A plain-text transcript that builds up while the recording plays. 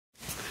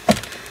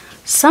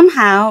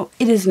somehow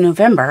it is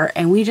November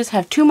and we just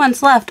have 2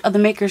 months left of the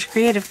Makers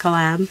Creative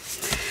Collab.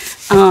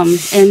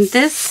 And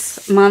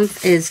this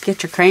month is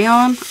Get Your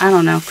Crayon. I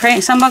don't know,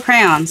 something about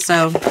crayons.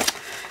 So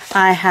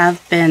I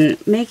have been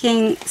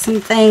making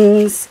some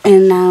things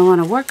and now I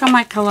want to work on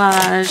my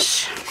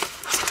collage.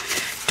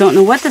 Don't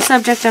know what the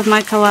subject of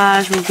my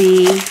collage will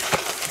be.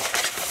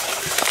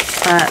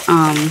 But,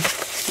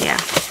 yeah.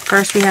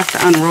 First we have to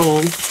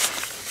unroll.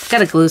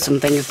 Gotta glue some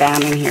things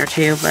down in here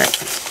too, but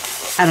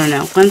I don't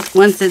know.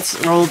 Once it's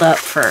rolled up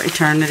for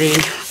eternity,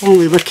 we'll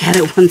only look at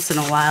it once in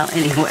a while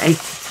anyway.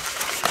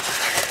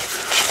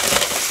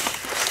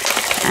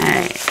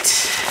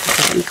 Alright.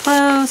 Getting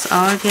close.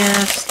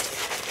 August,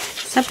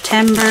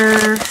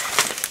 September,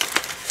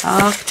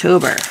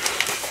 October.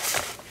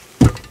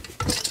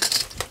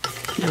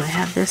 Do I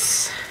have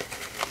this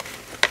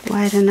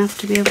wide enough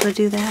to be able to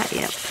do that?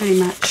 Yeah, pretty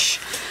much.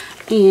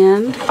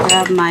 And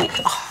grab my,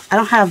 I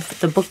don't have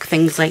the book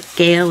things like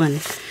Gail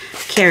and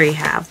Carrie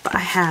have, but I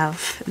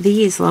have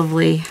these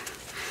lovely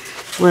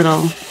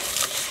little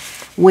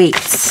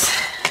weights.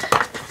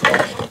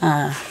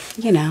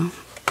 You know.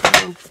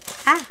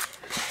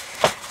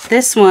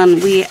 This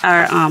one we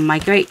are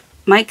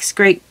Mike's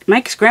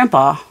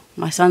grandpa,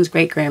 my son's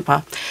great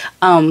grandpa.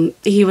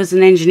 He was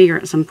an engineer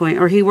at some point,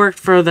 or he worked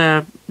for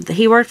the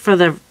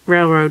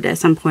railroad at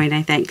some point,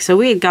 I think. So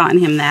we had gotten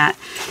him that,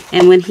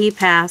 and when he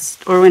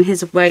passed, or when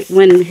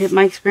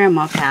Mike's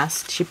grandma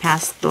passed, she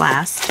passed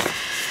last.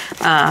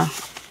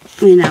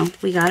 You know,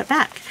 we got it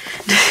back.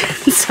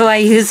 So I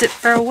use it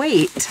for a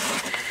weight.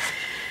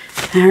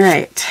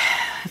 Alright,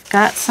 I've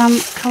got some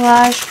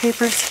collage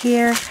papers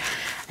here.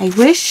 I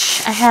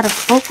wish I had a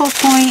focal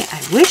point.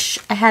 I wish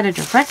I had a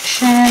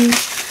direction.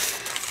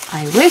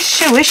 I wish.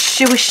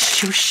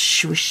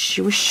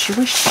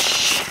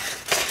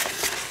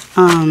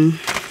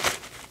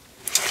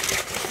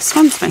 This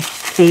one's my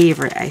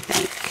favorite, I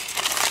think.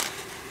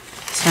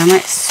 So I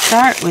might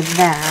start with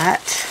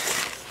that.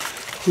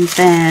 And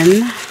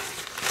then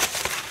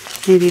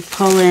maybe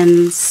pull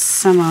in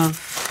some of,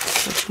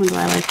 which one do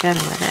I like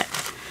better with it?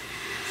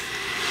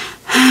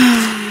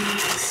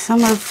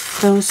 Some of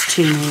those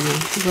two maybe,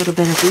 a little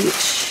bit of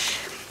each.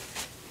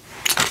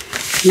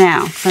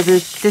 Now, for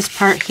this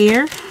part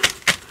here,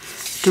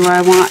 do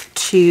I want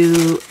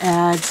to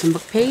add some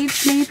book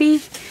page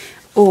maybe?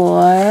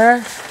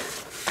 Or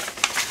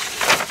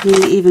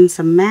maybe even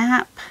some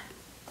map?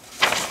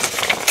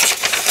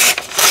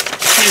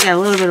 We got a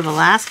little bit of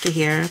Alaska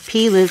here.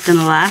 P lives in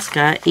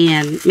Alaska,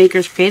 and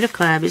Makers Creative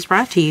Collab is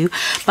brought to you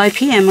by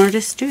PM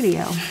Artist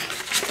Studio.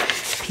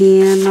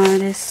 PM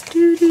Artist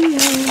Studio.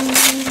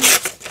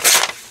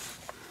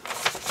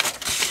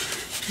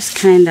 Just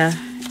kind of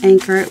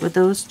anchor it with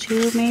those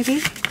two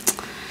maybe.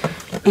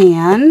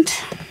 And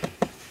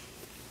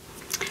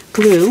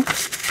glue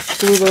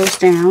those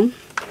down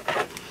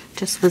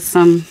just with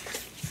some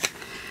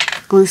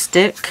glue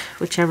stick,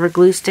 whichever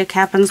glue stick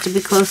happens to be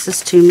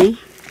closest to me.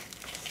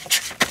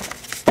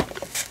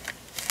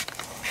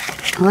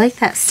 I like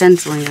that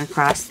stenciling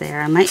across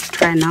there. I might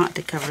try not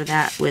to cover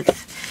that with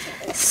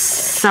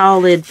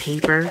solid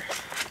paper.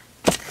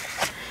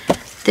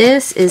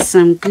 This is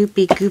some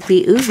goopy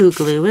oohoo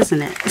glue,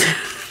 isn't it?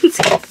 It's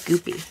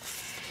goopy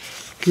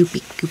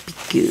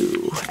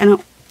goo. I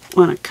don't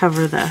want to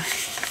cover the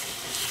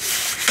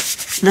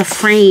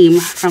frame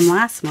from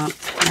last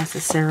month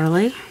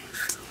necessarily.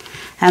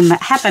 I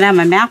happen to have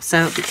my maps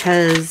out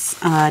because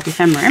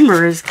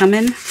December is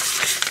coming.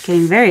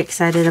 Getting very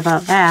excited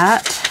about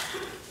that.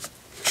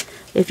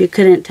 If you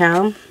couldn't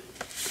tell.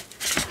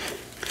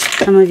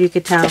 Some of you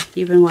could tell.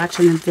 You've been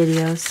watching the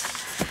videos.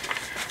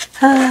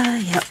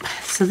 Yep.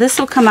 So this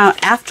will come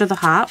out after the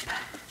hop.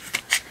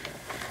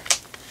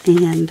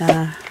 And,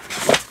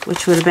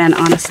 which would have been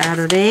on a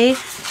Saturday.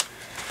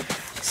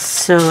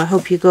 So I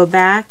hope you go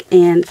back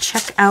and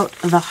check out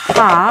the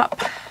hop.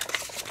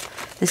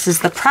 This is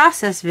the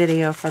process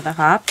video for the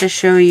hop to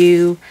show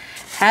you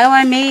how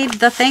I made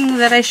the thing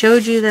that I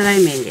showed you that I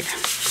made.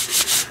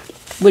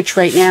 Which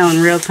right now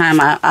in real time,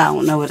 I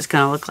don't know what it's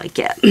going to look like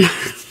yet.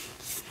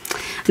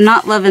 I'm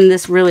not loving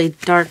this really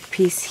dark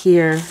piece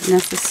here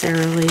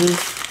necessarily.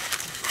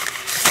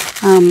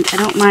 I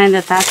don't mind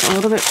that that's a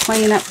little bit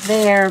plain up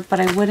there, but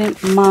I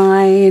wouldn't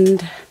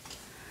mind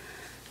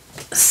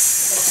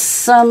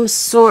some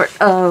sort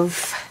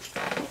of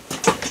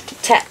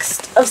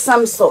text of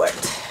some sort.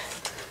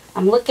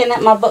 I'm looking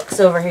at my books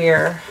over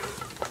here.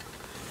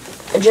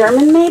 A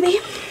German maybe?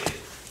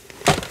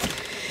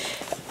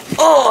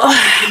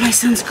 Oh, my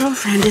son's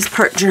girlfriend is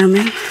part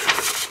German.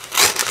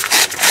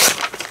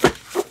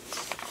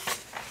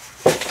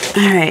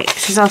 Alright,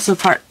 she's also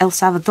part El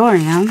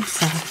Salvadorian,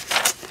 so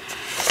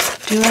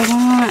do I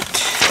want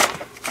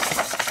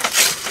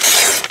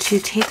to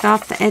take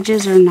off the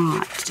edges or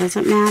not? Does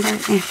it matter?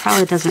 It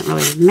probably doesn't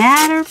really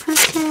matter per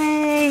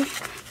se,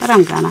 but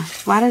I'm gonna.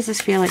 Why does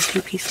this feel like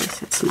two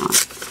pieces? It's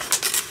not.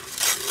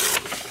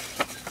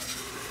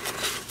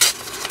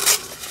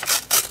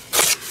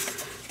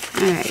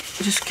 Alright,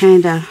 just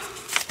kind of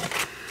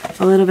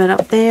a little bit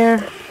up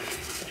there.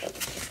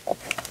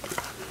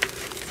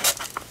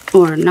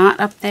 Or not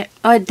up there.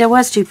 Oh, there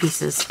was 2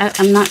 pieces.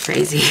 I'm not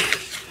crazy.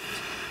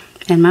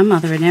 And my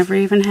mother never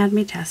even had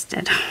me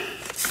tested.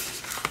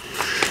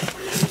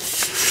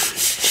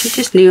 She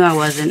just knew I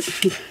wasn't.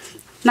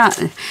 Not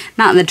in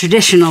the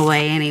traditional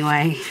way,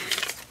 anyway.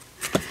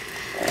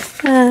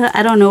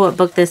 I don't know what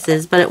book this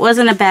is, but it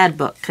wasn't a bad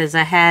book because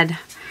I had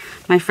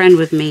my friend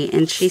with me,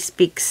 and she's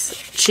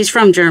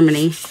from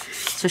Germany,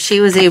 so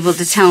she was able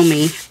to tell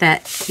me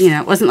that, you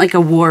know, it wasn't like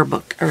a war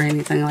book or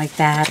anything like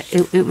that.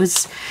 It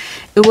was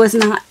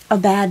not a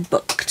bad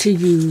book to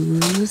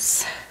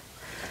use.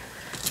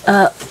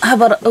 How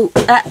about,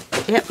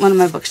 yep, one of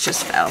my books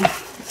just fell.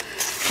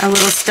 A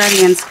Little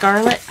Study in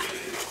Scarlet.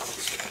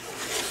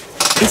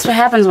 That's what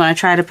happens when I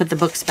try to put the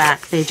books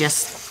back. They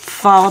just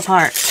fall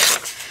apart.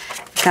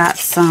 Got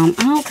some,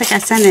 I don't think I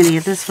sent any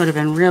of this. Would have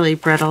been really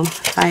brittle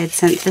if I had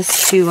sent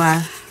this to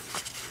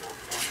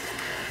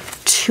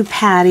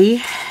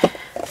Patty.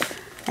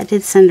 I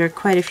did send her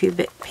quite a few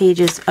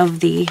pages of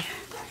the,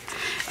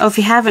 oh, if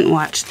you haven't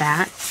watched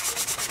that,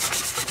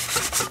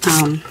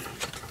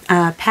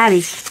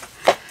 Patty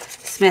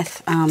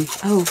Smith,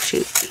 oh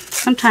shoot,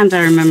 sometimes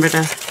I remember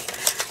to,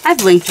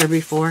 I've linked her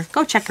before,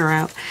 go check her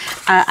out.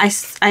 I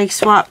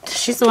swapped,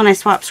 she's the one I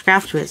swapped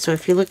scraps with, so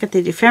if you look at the,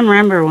 if you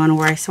remember one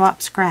where I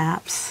swapped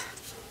scraps,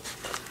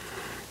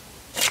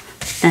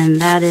 then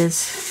that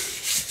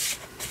is,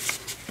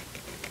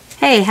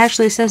 hey, it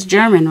actually says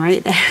German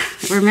right there.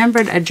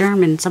 Remembered a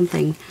German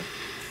something.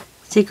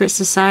 Secret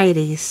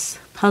Societies.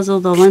 Puzzle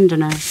the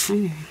Londoners.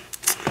 Okay.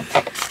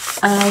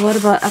 What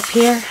about up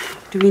here?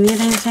 Do we need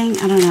anything?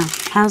 I don't know.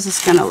 How's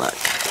this gonna look?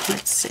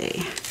 Let's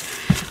see.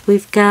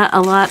 We've got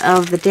a lot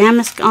of the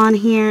damask on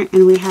here,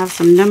 and we have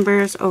some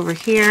numbers over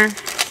here,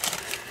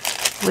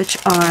 which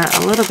are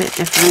a little bit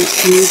different.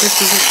 And this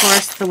is, of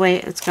course, the way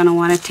it's gonna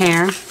want to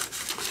tear.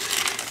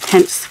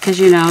 Hence, because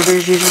you know,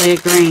 there's usually a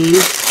grain.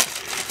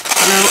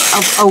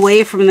 So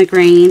away from the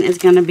grain is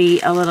going to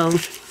be a little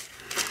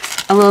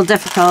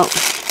difficult.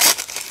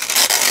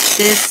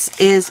 This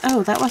is,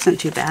 oh, that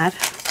wasn't too bad.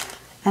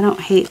 I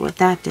don't hate what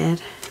that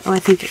did. Oh, I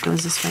think it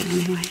goes this way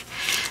anyway.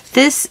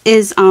 This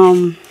is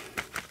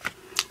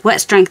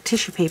wet strength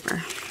tissue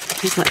paper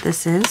is what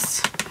this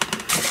is.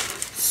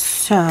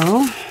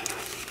 So,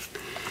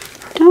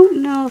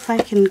 don't know if I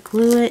can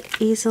glue it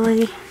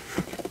easily.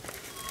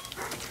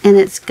 And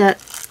it's got,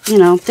 you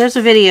know, there's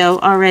a video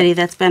already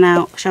that's been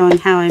out showing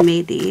how I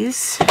made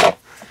these.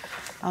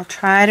 I'll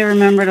try to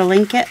remember to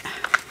link it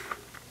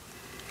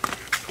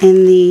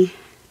in the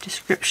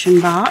description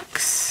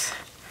box.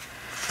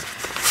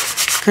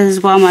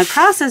 Because while my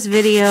process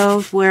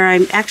video, where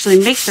I actually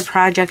make the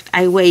project,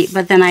 I wait,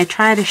 but then I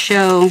try to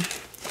show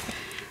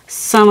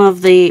some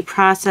of the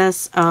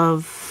process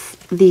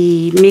of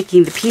the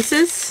making the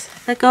pieces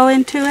that go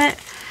into it.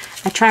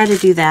 I try to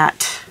do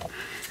that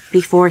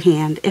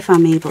beforehand if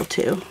I'm able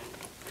to.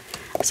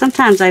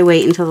 Sometimes I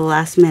wait until the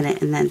last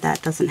minute and then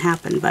that doesn't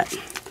happen, but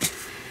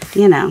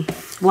you know,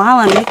 while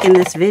I'm making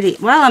this video,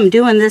 while I'm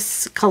doing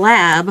this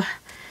collab,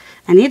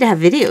 I need to have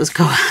videos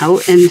go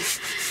out, and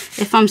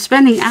if I'm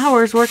spending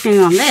hours working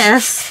on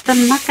this, then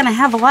I'm not going to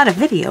have a lot of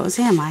videos,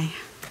 am I?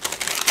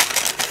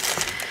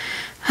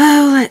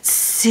 Oh, let's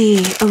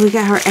see. Oh, we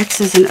got our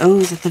X's and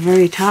O's at the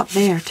very top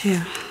there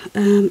too.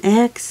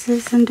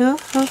 X's and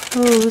O's,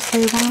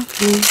 they want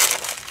me.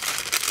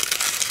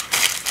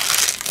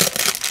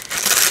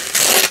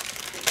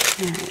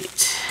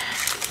 Alright.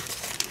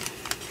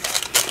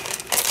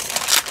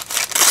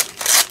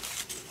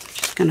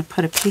 Just going to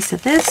put a piece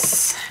of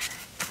this.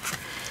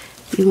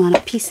 You want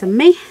a piece of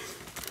me?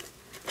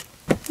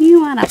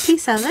 You want a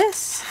piece of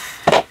this?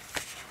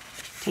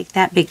 Take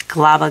that big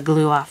glob of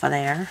glue off of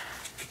there.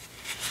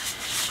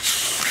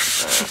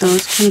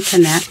 Those can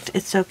connect.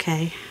 It's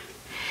okay.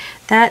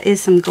 That is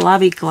some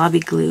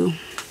globby glue.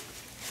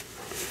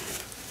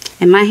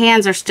 And my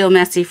hands are still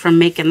messy from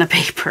making the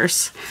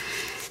papers.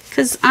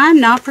 Because I'm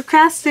not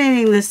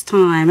procrastinating this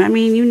time. I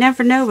mean, you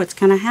never know what's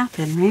going to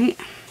happen, right?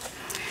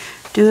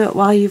 Do it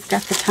while you've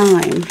got the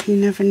time. You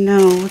never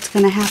know what's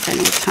going to happen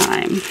with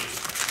time.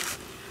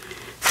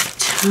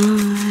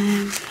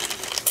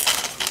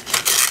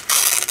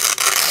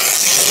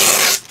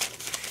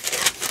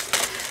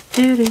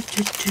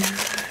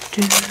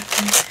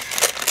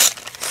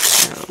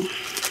 So,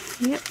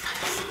 yep.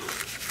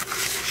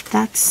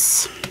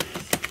 That's,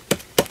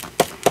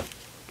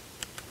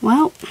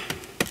 well,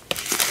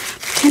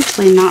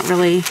 potentially not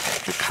really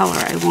the color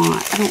I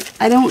want.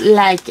 I don't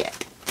like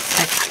it.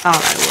 I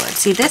thought I would.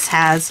 See, this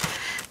has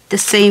the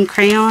same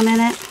crayon in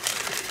it.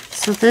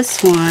 So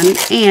this one,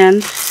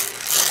 and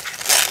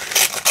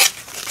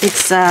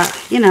it's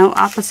you know,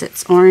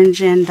 opposites,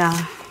 orange and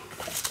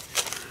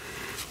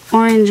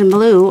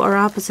blue are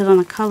opposite on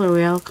the color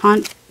wheel.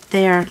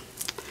 They're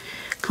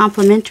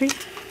complementary.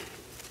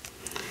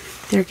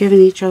 They're giving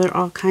each other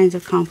all kinds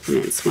of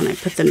compliments when I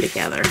put them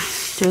together.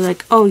 They're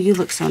like, oh, you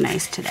look so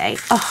nice today.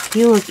 Oh,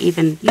 you look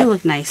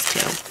nice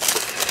too.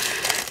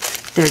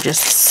 They're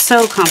just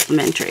so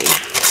complimentary.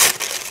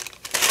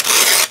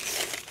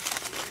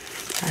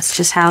 That's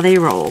just how they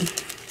roll.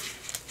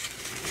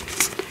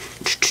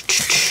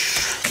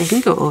 They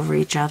can go over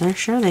each other.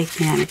 Sure they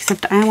can.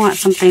 Except I want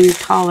something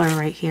taller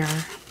right here.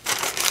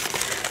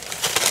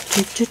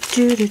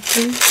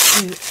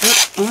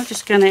 Oh,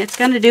 it's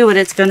gonna do what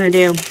it's gonna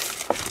do.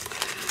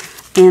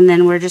 And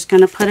then we're just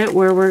gonna put it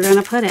where we're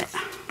gonna put it.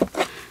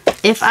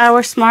 If I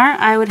were smart,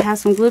 I would have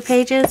some glue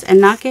pages and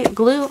not get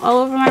glue all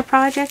over my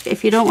project.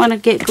 If you don't want to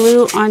get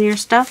glue on your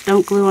stuff,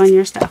 don't glue on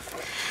your stuff.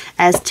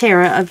 As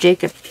Tara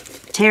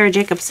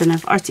Jacobson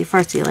of Artsy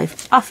Fartsy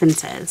Life often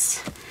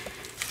says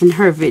in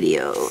her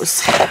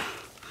videos.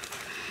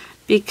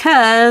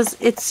 Because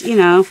it's, you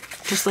know,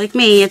 just like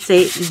me, it's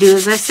a do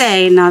as I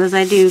say, not as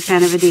I do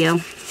kind of a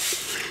deal.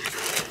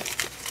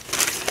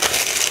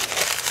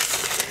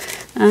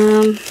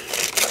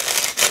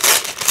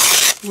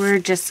 We're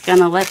just going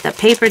to let the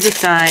paper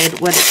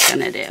decide what it's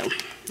going to do,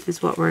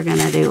 is what we're going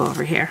to do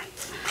over here.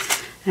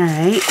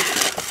 Alright.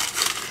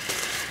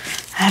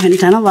 I haven't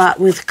done a lot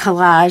with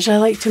collage. I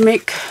like to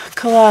make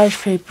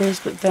collage papers,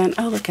 but then,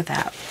 oh, look at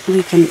that.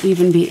 We can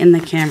even be in the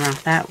camera.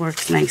 That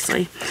works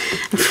nicely.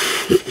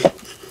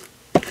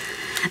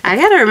 I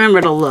got to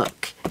remember to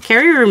look.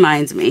 Carrie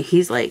reminds me.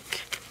 He's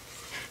like,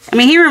 I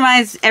mean, he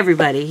reminds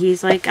everybody.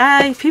 He's like,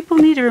 people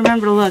need to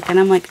remember to look. And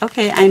I'm like,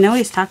 okay, I know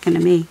he's talking to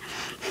me.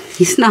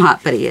 He's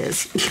not, but he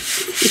is.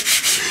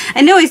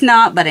 I know he's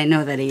not, but I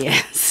know that he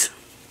is.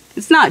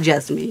 It's not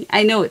just me.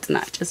 I know it's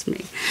not just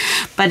me,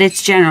 but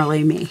it's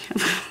generally me.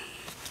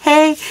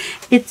 Hey,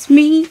 it's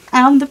me.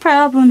 I'm the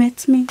problem.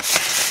 It's me.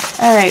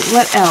 All right,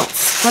 what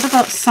else? What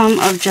about some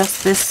of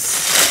just this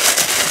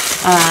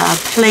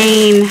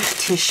plain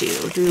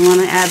tissue? Do we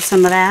want to add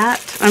some of that?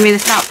 I mean,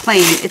 it's not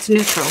plain. It's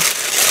neutral.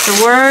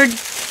 The word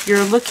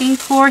you're looking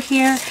for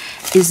here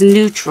is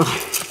neutral,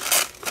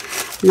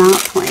 not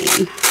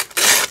plain.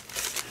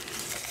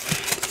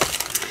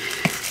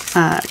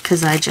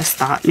 Because I just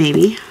thought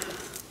maybe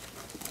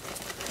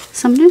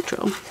some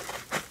neutral.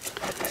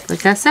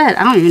 Like I said,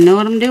 I don't even know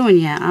what I'm doing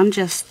yet. I'm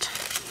just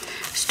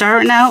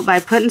starting out by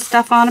putting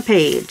stuff on a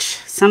page.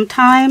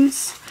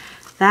 Sometimes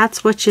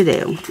that's what you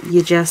do.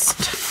 You just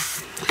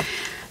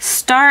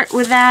start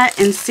with that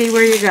and see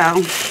where you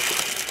go.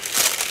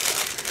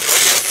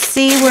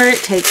 See where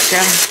it takes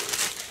you.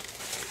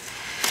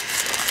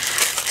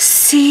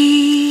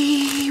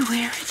 See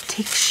where it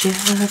takes you.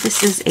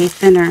 This is a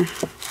thinner.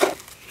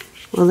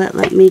 Will it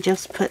let me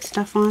just put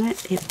stuff on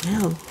it? It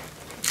will.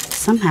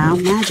 Somehow,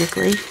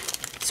 magically.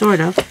 Sort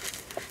of.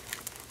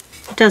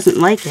 It doesn't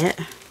like it.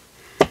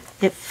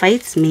 It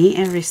fights me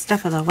every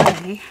step of the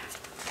way.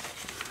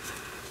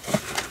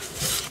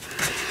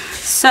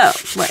 So,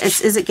 what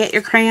is it Get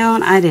Your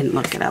Crayon? I didn't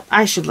look it up.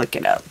 I should look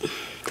it up.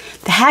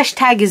 The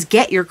hashtag is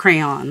Get Your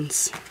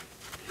Crayons.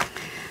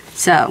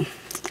 So,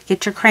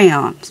 get your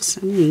crayons.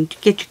 I mean,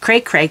 get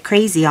your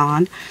crazy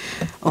on.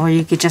 Or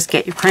you could just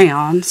get your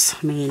crayons.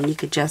 I mean, you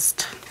could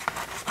just,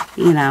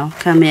 you know,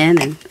 come in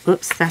and,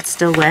 oops, that's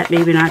still wet.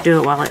 Maybe not do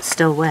it while it's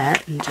still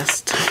wet. And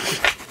just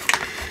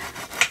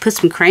put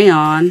some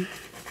crayon.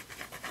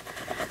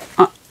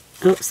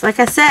 Oops, like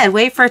I said,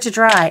 wait for it to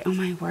dry. Oh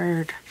my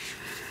word.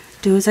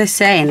 Do as I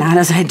say, not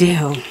as I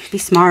do. Be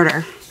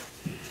smarter.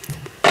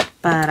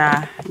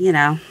 But, you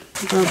know,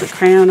 a little bit of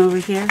crayon over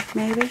here,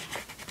 maybe. A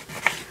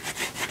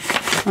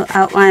little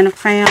outline of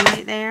crayon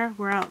right there.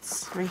 Where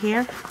else? Right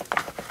here.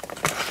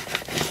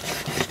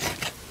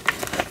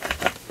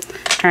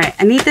 Alright,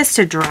 I need this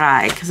to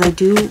dry because I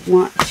do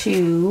want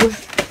to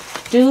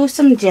do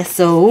some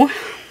gesso.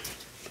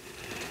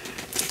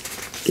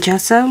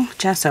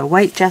 Gesso,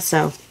 white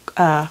gesso.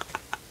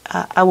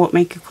 I won't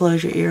make you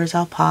close your ears,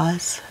 I'll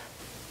pause.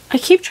 I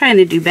keep trying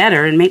to do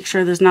better and make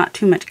sure there's not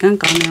too much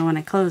gunk on there when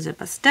I close it,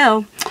 but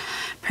still,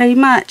 pretty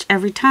much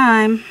every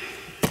time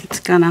it's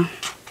gonna,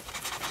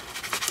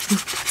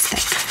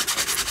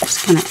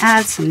 just gonna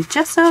add some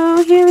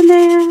gesso here and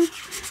there,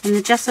 and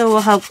the gesso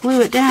will help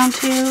glue it down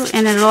too,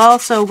 and it'll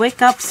also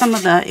wake up some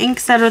of the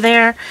inks that are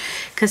there,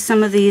 because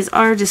some of these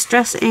are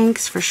distress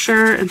inks for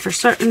sure and for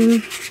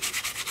certain.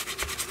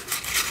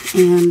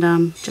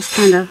 And just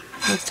kind of,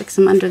 I'll stick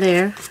some under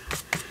there.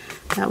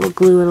 That will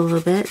glue it a little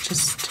bit.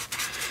 Just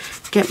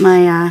get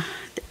my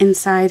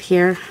inside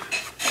here.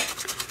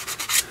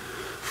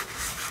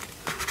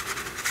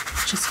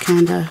 Just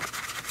kind of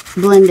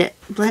blend it,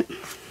 blend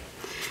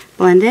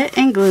it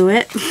and glue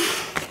it.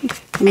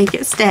 Make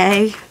it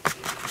stay.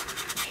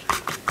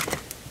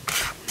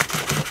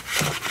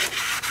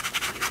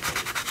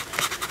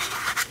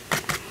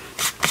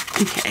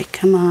 Okay,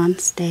 come on,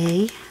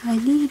 stay. I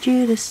need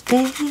you to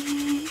stay.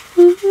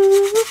 Ooh,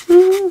 ooh,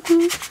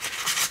 ooh.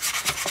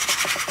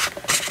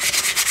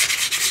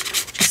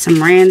 Just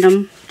some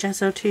random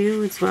gesso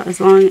too, as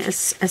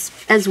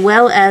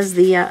well as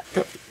the.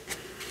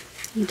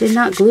 You did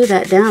not glue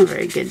that down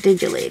very good,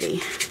 did you,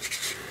 lady?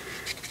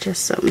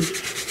 Just some.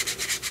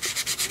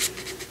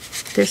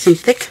 There's some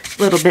thick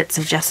little bits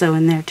of gesso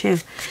in there too.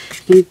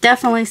 You can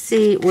definitely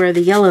see where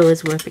the yellow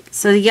is working.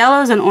 So the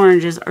yellows and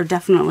oranges are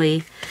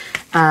definitely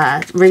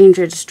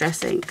Ranger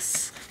Distress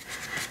inks.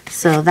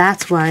 So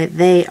that's why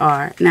they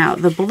are. Now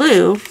the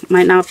blue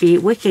might not be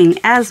wicking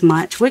as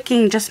much.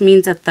 Wicking just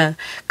means that the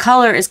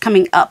color is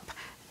coming up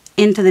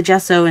into the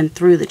gesso and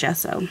through the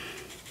gesso.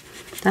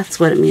 That's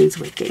what it means,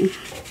 wicking.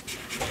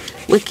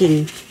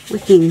 Wicking,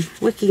 wicking,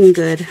 wicking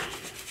good.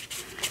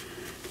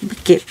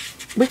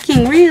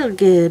 Wicking real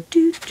good.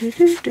 Do, do,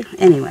 do, do.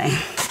 Anyway,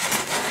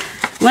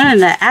 learning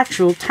the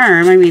actual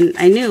term. I mean,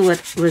 I knew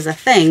what was a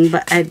thing,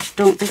 but I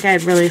don't think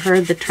I'd really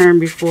heard the term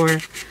before.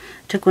 I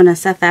took one of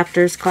Seth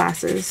Apter's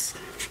classes,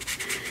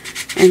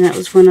 and that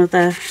was one of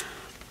the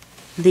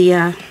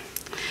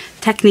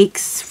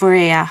techniques for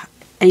a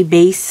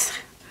base.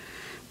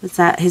 What's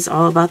that? He's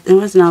all about. It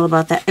wasn't all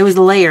about that. It was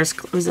layers.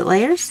 Was it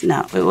layers?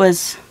 No, it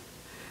was.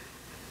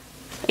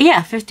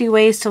 Yeah, 50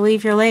 ways to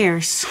leave your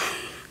layers.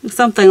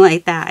 Something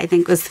like that, I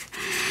think was.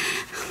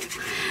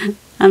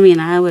 I mean,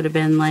 I would have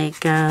been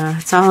like,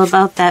 it's all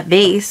about that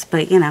base,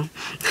 but you know,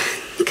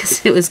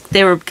 because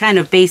they were kind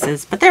of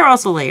bases, but they're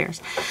also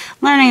layers.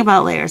 Learning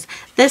about layers.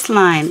 This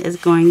line is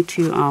going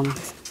to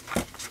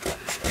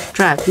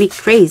drive me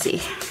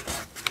crazy.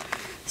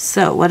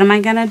 So what am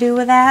I gonna do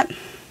with that?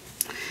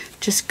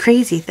 Just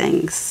crazy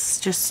things.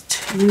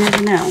 Just, you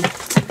never know.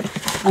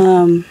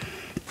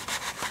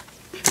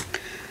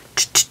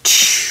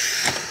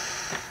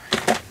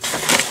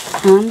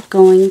 I'm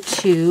going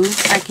to,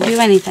 I can do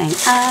anything.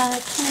 I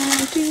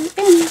can do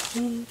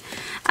anything.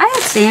 I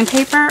had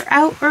sandpaper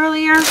out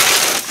earlier.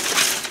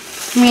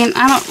 I mean,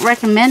 I don't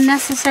recommend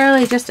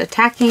necessarily just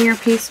attacking your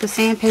piece with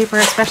sandpaper,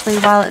 especially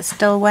while it's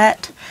still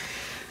wet.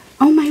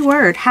 Oh my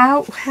word,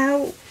 how,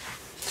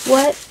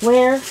 what,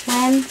 where,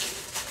 when?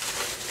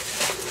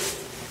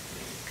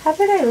 How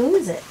did I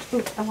lose it?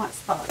 Ooh, I want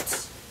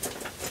spots.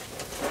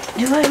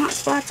 Do I want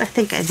spots? I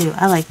think I do.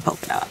 I like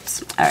polka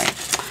dots. All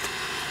right.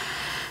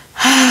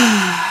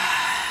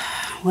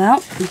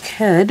 Well, we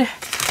could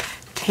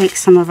take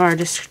some of our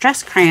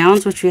distress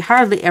crayons, which we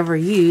hardly ever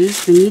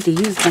use. We need to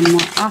use them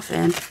more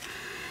often.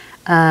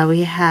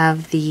 We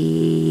have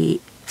these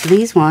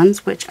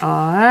ones, which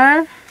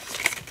are,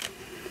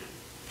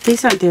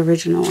 these aren't the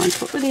original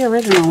ones. What were the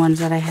original ones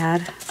that I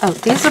had? Oh,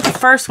 these are the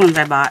first ones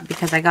I bought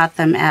because I got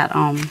them at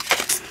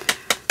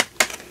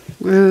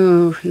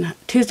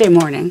Tuesday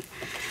morning.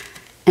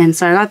 And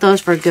so I got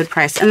those for a good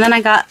price. And then I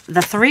got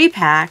the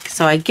 3-pack.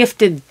 So I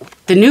gifted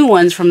the new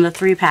ones from the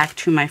 3-pack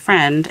to my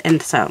friend.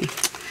 And so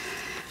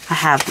I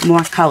have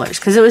more colors.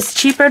 Because it was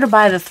cheaper to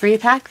buy the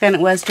 3-pack than it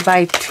was to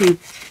buy 2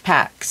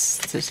 packs.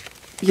 Just,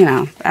 you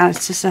know,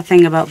 it's just a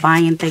thing about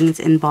buying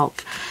things in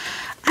bulk.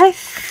 I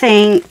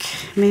think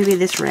maybe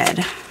this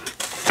red.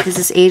 Is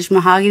this aged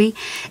mahogany?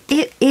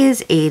 It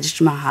is aged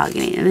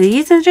mahogany.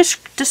 These are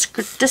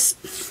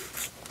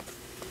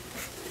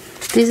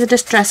these are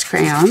distress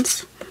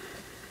crayons.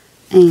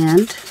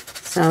 And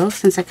so,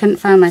 since I couldn't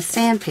find my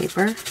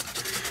sandpaper,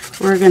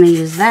 we're going to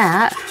use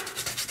that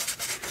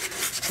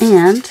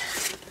and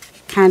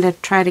kind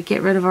of try to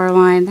get rid of our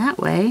line that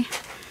way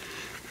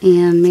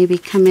and maybe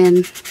come in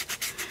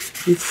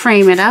and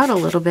frame it out a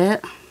little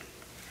bit.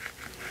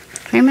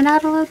 Frame it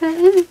out a little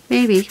bit?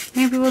 Maybe.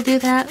 Maybe we'll do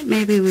that.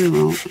 Maybe we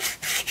won't.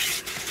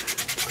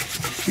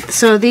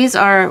 So these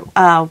are,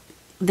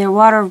 they're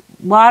water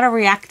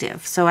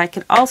reactive. So I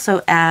could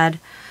also add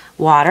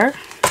water.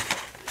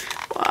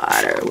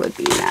 Water would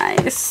be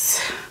nice.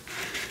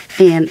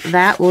 And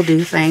that will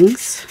do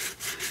things.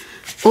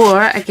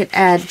 Or I could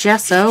add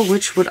gesso,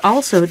 which would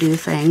also do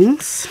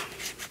things.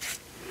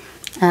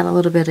 Add a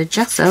little bit of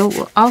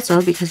gesso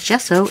also, because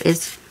gesso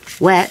is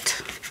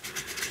wet.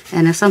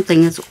 And if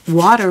something is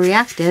water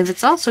reactive,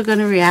 it's also going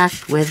to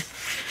react with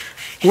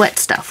wet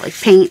stuff like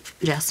paint,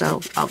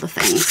 gesso, all the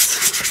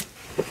things.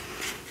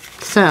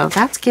 So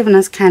that's given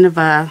us kind of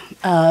a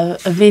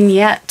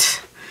vignette.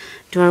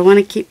 Do I want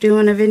to keep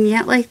doing a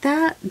vignette like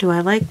that? Do I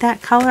like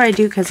that color? I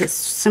do, because it's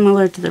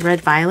similar to the red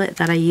violet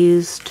that I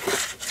used.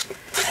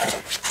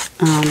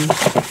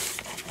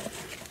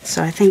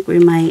 So I think we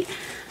might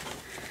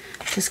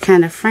just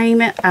kind of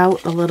frame it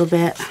out a little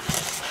bit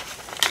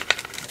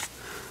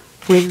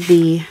with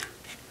the,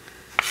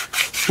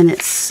 and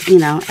it's, you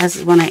know,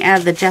 as when I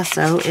add the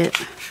gesso, it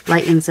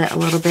lightens it a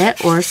little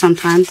bit, or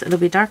sometimes it'll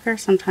be darker,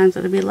 sometimes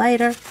it'll be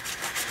lighter.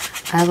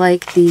 I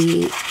like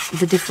the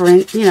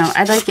different, you know,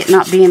 I like it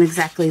not being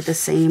exactly the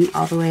same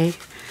all the way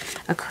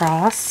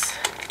across.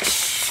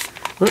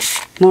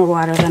 Whoops, more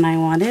water than I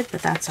wanted,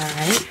 but that's all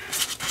right.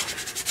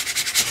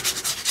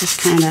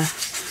 Just kind of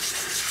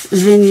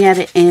vignette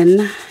it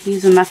in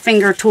using my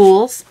finger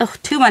tools. Oh,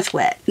 too much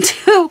wet.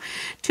 Too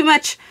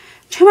much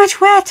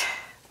wet.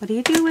 What do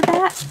you do with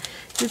that?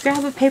 You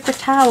grab a paper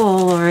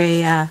towel or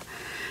a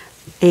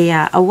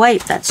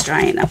wipe that's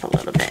drying up a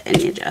little bit,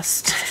 and you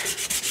just,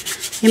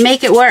 you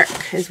make it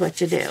work is what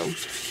you do.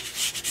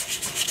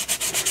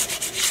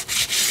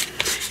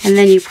 And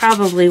then you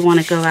probably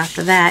want to go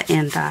after that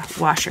and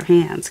wash your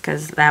hands,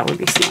 because that would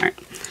be smart.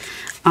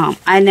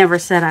 I never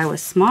said I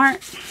was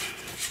smart,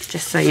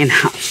 just so you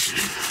know.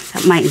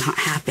 That might not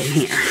happen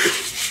here.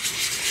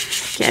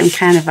 Getting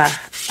kind of a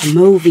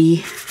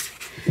movie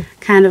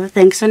kind of a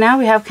thing. So now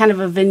we have kind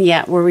of a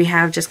vignette where we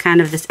have just kind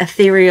of this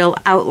ethereal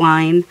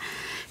outline.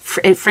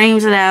 It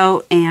frames it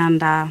out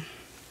and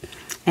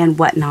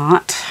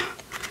whatnot.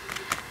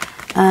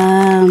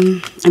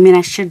 I mean,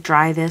 I should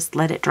dry this,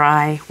 let it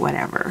dry,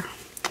 whatever.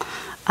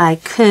 I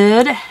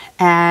could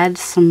add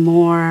some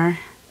more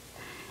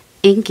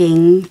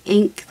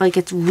ink, like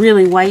it's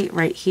really white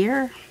right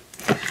here.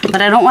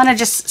 But I don't want to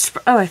just,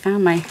 oh, I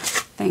found my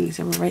things.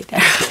 They were right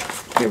there.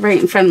 They're right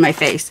in front of my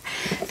face.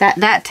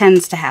 That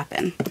tends to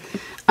happen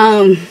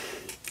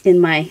in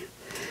my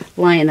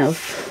line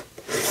of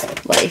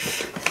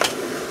life.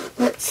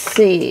 Let's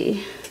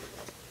see.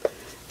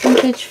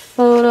 Vintage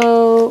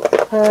photo.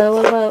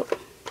 What about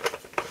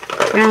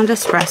ground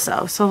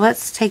espresso? So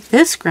let's take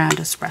this ground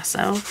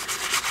espresso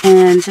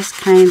and just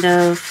kind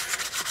of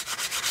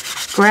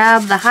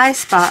grab the high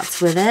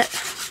spots with it.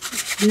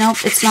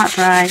 Nope, it's not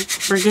dry.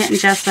 We're getting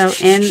gesso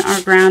in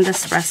our ground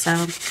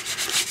espresso.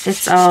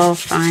 It's all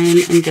fine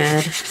and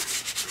good.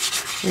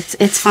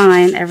 It's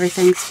fine.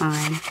 Everything's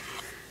fine.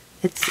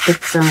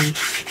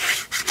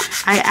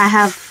 I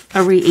have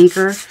a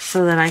re-inker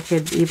so that I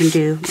could even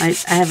do, I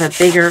have a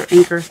bigger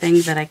inker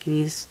thing that I can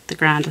use the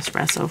ground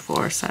espresso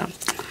for, so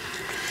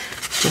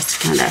just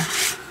kind of,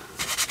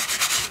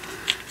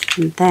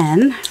 and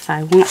then if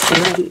I want to,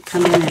 I can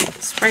come in and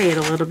spray it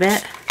a little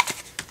bit.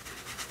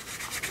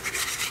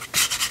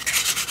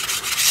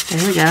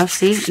 There we go.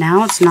 See,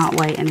 now it's not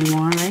white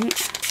anymore, right?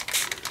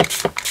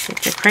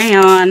 Get your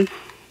crayon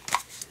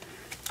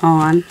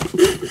on.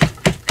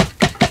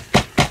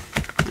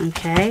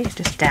 Okay,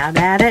 just dab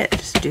at it.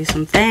 Just do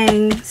some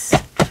things.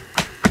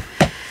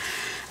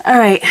 All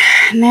right,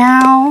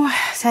 now,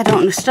 so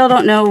I still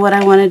don't know what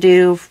I want to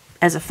do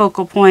as a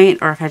focal point,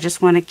 or if I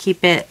just want to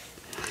keep it.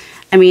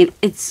 I mean,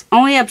 it's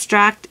only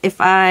abstract if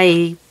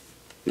I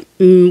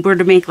were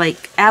to make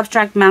like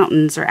abstract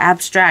mountains or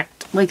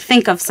abstract, like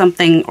think of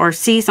something or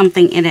see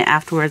something in it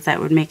afterwards that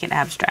would make it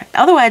abstract.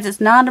 Otherwise,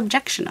 it's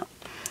non-objectional.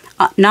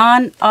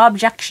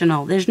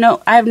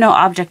 Non-objectional. I have no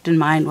object in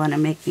mind when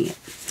I'm making it.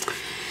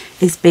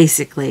 Is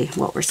basically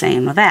what we're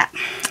saying with that.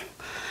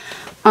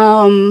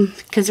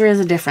 Because there is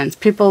a difference.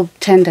 People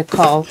tend to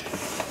call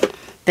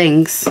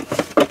things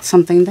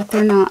something that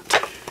they're not.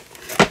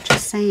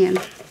 Just saying.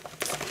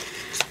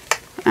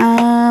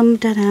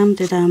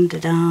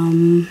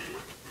 Da-dum.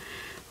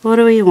 What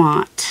do we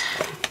want?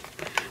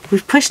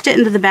 We've pushed it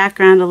into the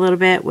background a little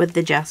bit with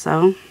the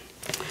gesso.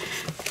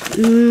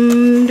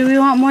 Do we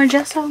want more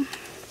gesso?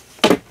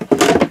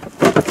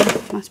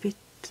 Must be,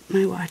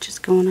 my watch is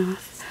going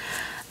off.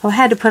 Oh, I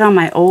had to put on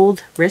my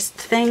old wrist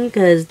thing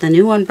because the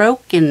new one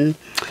broke, and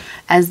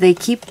as they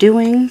keep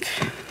doing,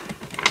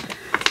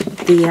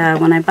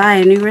 when I buy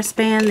a new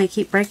wristband, they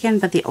keep breaking,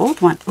 but the old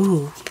one,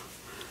 ooh,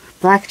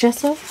 black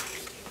gesso.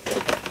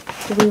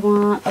 Do we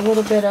want a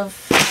little bit of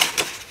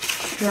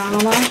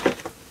drama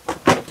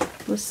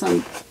with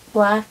some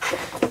black?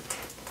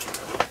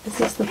 Is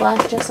this the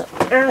black gesso?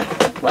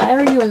 Why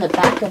are you in the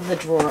back of the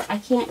drawer? I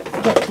can't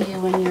get to you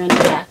when you're in the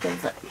back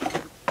of the...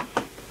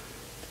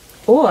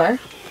 Or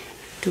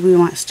do we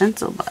want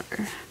stencil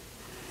butter?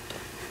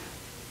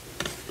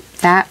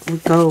 That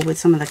would go with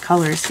some of the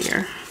colors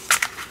here.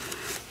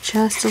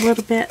 Just a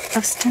little bit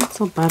of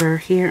stencil butter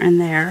here and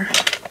there.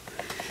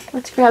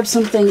 Let's grab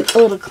something a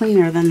little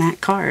cleaner than that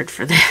card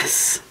for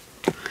this.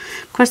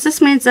 Of course, this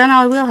means then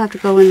I will have to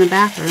go in the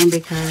bathroom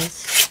because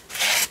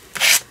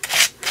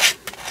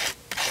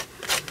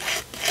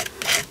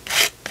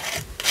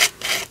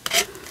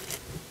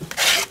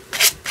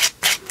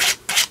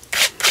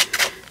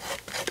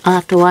I'll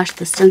have to wash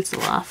the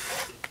stencil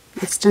off.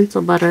 The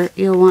stencil butter,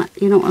 you don't want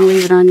to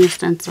leave it on your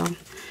stencil.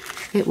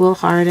 It will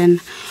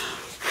harden.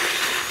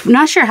 I'm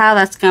not sure how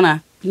that's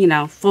gonna,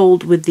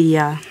 fold with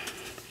the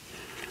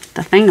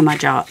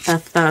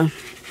thingamajig.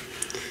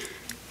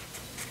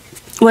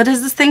 What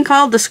is this thing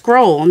called? The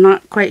scroll. I'm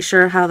not quite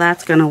sure how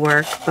that's gonna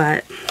work,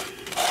 but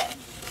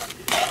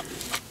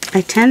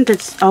I tend to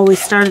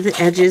always start at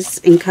the edges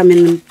and come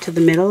into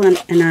the middle,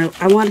 and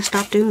I want to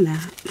stop doing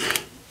that.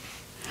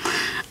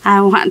 I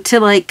want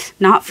to,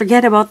 not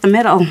forget about the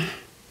middle.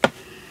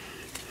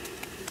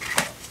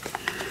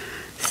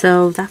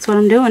 So that's what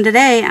I'm doing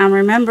today. I'm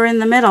remembering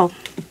the middle.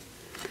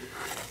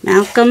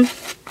 Malcolm,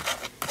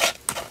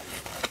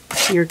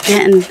 you're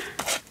getting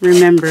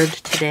remembered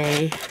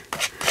today.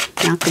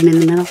 Malcolm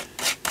in the middle.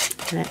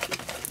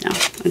 No,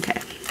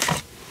 okay.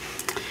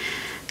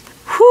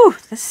 Whew,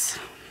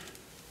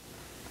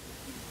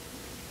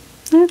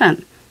 we're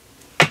done.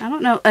 I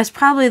don't know. It's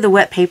probably the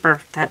wet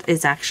paper that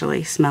is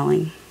actually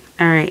smelling.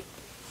 Alright,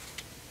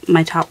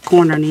 my top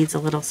corner needs a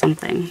little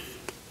something.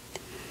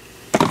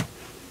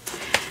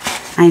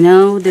 I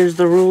know there's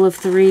the rule of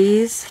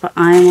threes, but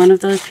I'm one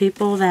of those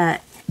people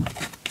that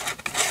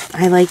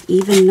I like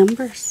even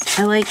numbers.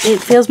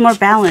 It feels more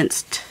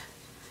balanced.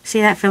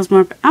 See, that feels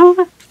more,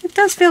 oh, it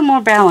does feel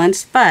more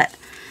balanced, but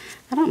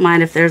I don't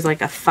mind if there's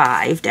like a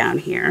 5 down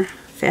here.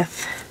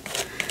 5th,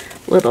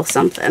 little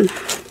something.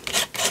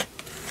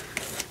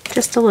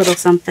 Just a little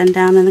something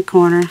down in the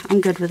corner. I'm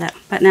good with it.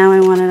 But now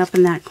I want it up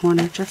in that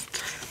corner. Just,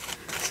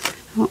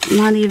 well,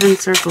 not even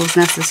circles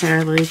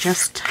necessarily.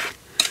 Just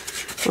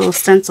a little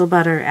stencil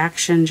butter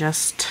action.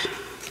 Just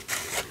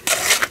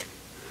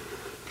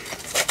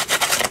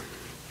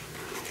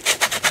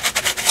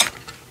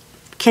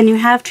Can you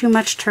have too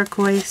much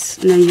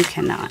turquoise? No, you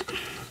cannot.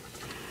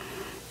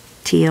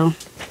 Teal.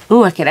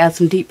 Oh, I could add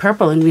some deep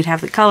purple and we'd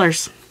have the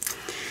colors.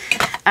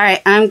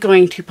 Alright, I'm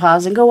going to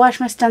pause and go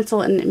wash my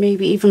stencil and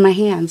maybe even my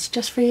hands,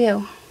 just for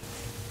you.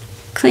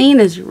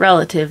 Clean is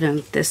relative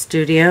in this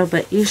studio,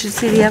 but you should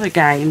see the other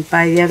guy. And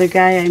by the other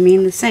guy, I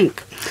mean the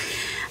sink.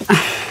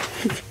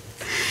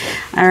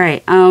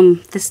 Alright,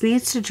 this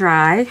needs to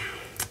dry, it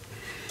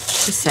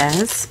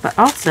says, but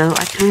also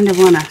I kind of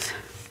want to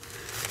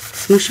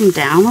smush them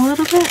down a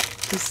little bit.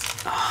 Just,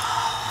 oh,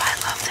 I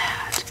love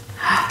that.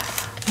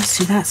 Let's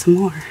do that some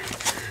more.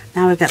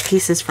 Now we've got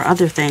pieces for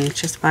other things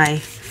just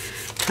by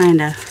trying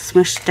to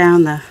smush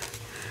down the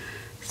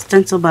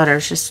stencil butter.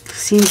 It just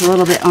seems a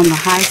little bit on the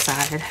high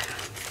side.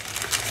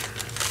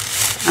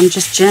 I'm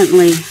just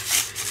gently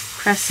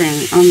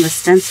pressing on the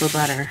stencil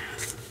butter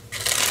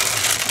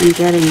and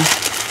getting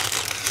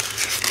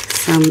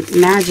some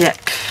magic.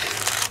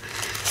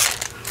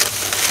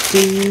 Do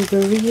you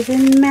believe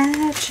in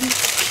magic?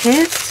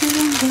 It's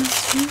in the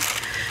street.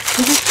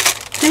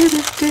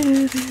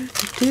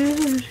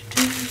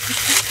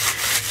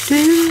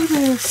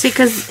 See,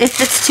 because if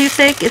it's too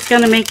thick, it's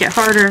going to make it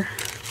harder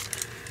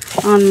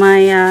on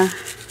my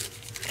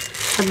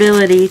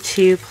ability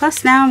to.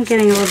 Plus, now I'm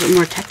getting a little bit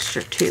more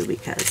texture too,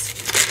 because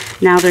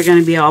now they're going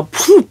to be all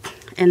poop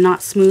and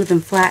not smooth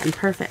and flat and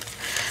perfect.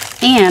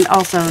 And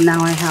also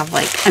now I have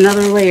like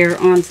another layer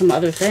on some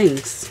other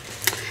things.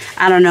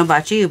 I don't know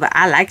about you, but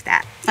I like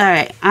that.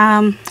 Alright,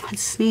 it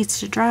just needs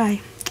to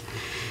dry.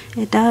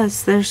 It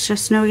does. There's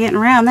just no getting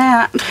around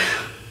that.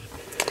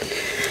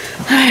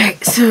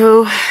 Alright,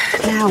 so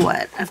now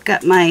what? I've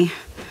got my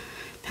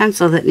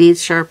pencil that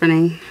needs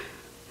sharpening.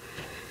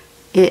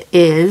 It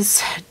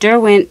is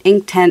Derwent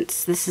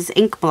Inktense. This is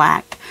ink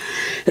black.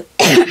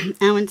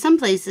 Now in some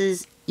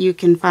places you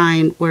can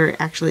find where it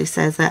actually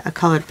says that a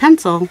colored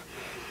pencil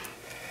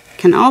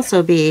can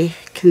also be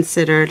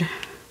considered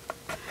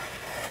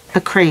a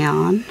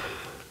crayon,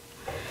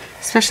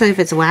 especially if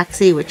it's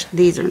waxy, which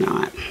these are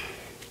not.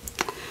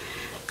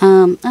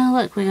 Oh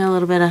look, we got a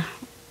little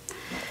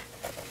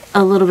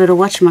bit of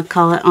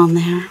whatchamacallit on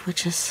there,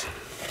 which is,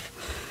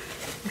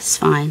 it's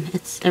fine.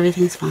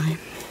 Everything's fine.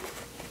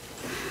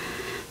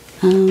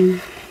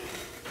 I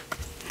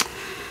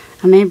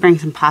may bring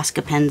some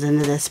Posca pens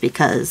into this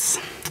because,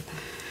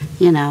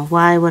 you know,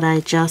 why would I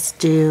just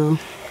do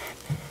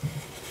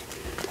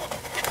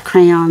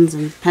crayons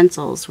and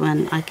pencils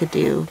when I could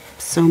do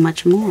so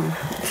much more?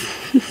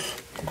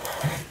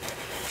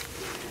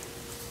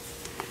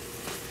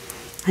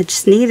 I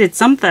just needed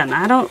something.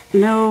 I don't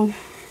know.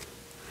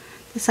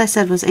 This I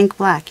said was ink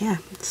black. Yeah,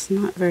 it's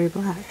not very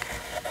black.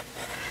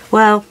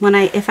 Well,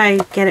 if I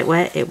get it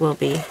wet, it will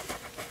be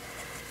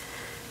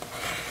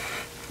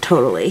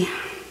totally.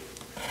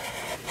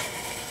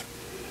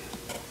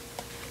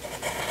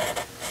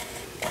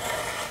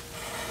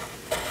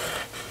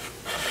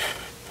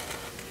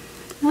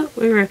 Oh,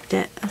 we ripped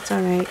it. That's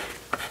alright.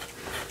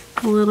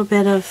 A little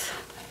bit of,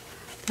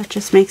 that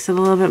just makes it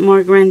a little bit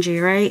more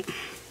grungy, right?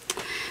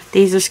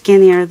 These are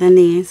skinnier than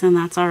these, and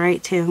that's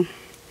alright too.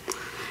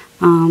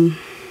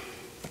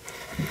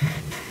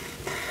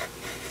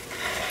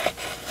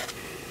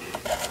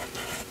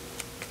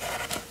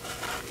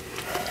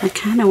 I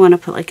kind of want to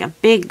put like a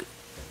big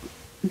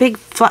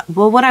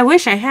well, what I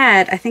wish I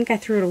had, I think I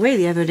threw it away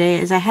the other day,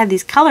 is I had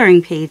these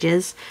coloring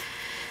pages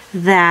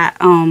that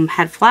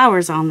had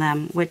flowers on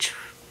them, which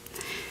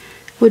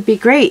would be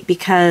great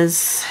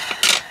because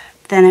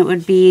then it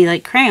would be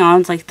like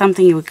crayons, like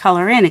something you would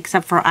color in,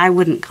 except for I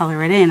wouldn't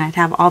color it in. I'd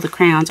have all the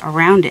crayons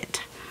around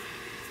it.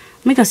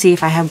 Let me go see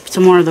if I have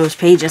some more of those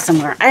pages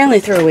somewhere. I only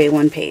threw away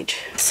one page.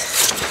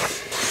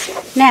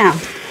 Now,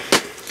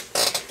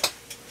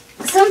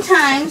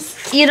 sometimes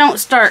you don't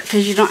start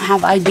because you don't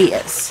have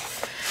ideas.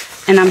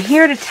 And I'm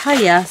here to tell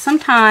you,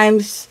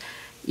 sometimes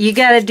you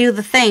got to do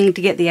the thing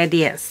to get the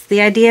ideas. The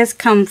ideas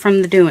come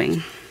from the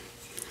doing.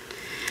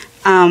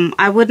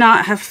 I would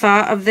not have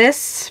thought of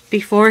this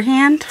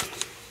beforehand,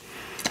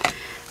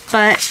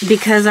 but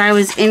because I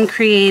was in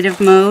creative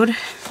mode,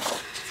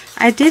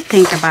 I did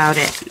think about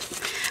it.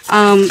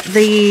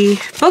 The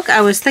book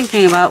I was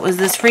thinking about was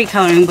this free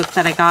coloring book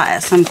that I got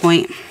at some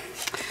point.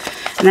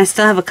 And I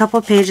still have a couple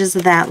pages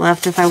of that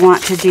left if I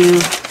want to do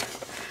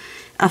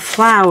a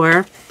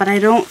flower, but I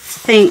don't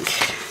think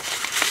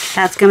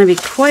that's going to be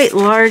quite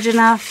large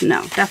enough.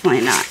 No,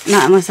 definitely not.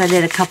 Not unless I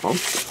did a couple.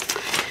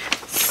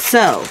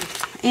 So,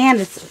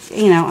 and it's,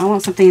 you know, I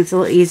want something that's a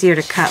little easier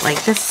to cut.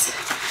 Like this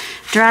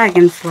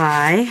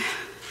dragonfly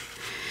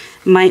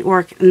might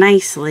work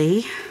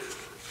nicely.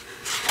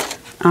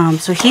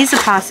 So he's a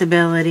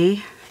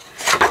possibility.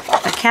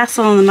 The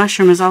castle and the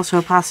mushroom is also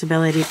a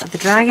possibility. But the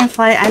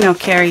dragonfly, I know,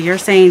 Carrie, you're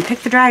saying pick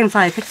the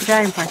dragonfly, pick the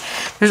dragonfly.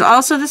 There's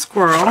also the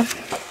squirrel.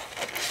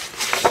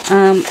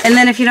 And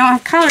then if you don't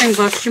have coloring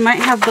books, you might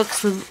have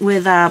books with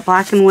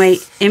black and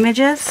white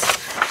images.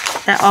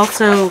 That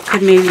also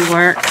could maybe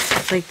work.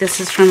 Like this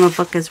is from a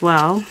book as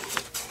well,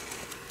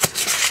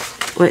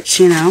 which,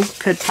 you know,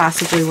 could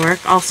possibly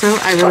work. Also,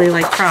 I really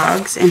like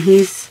frogs, and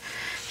he's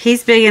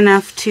big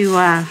enough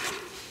to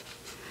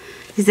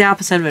He's the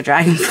opposite of a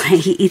dragonfly.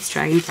 He eats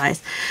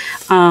dragonflies.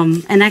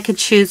 And I could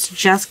choose to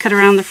just cut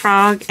around the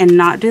frog and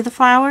not do the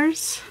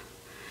flowers.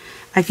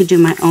 I could do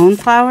my own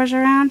flowers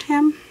around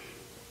him.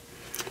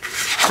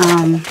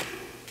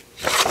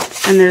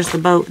 And there's the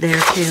boat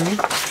there too.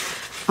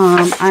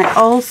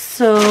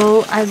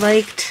 I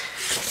liked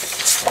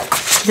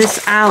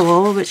this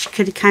owl, which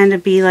could kind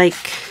of be like,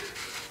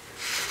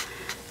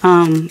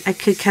 I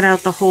could cut out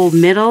the whole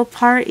middle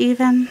part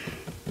even.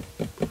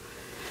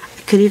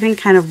 I could even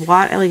kind of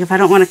like if I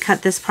don't want to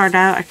cut this part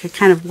out, I could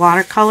kind of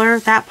watercolor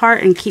that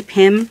part and keep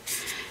him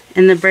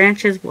and the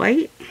branches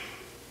white.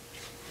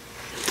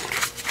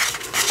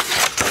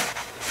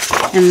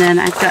 And then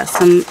I've got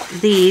some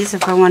these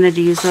if I wanted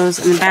to use those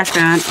in the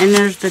background. And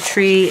there's the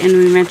tree, and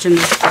we mentioned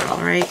this girl,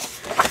 right?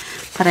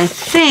 But I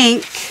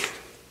think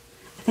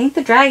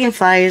the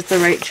dragonfly is the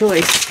right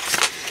choice.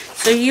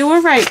 So you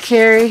were right,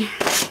 Carrie.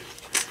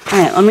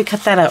 Alright, let me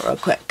cut that out real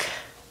quick.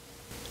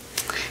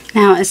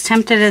 Now, as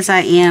tempted as I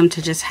am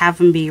to just have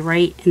him be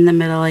right in the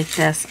middle like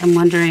this, I'm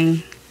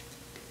wondering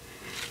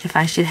if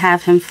I should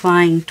have him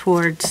flying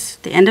towards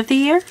the end of the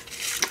year,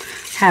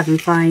 have him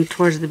flying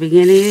towards the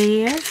beginning of the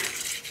year,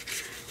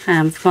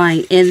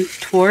 flying in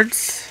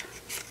towards,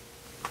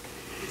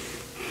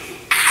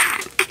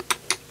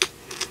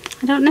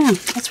 I don't know.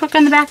 Let's work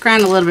on the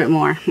background a little bit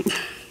more.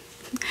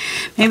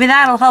 Maybe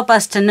that'll help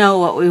us to know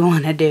what we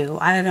want to do.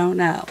 I don't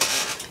know.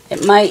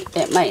 It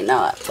might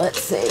not. Let's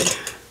see.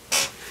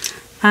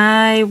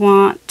 I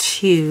want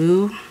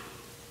to,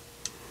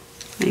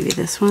 maybe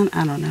this one.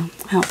 I don't know.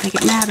 I don't think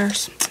it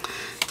matters.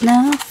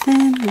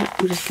 Nothing.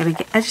 I'm just gonna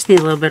get, I just need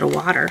a little bit of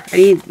water. I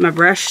need my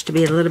brush to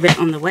be a little bit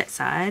on the wet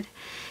side.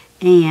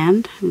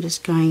 And I'm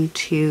just going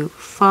to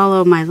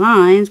follow my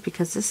lines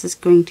because this is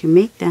going to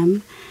make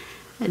them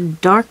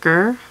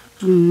darker,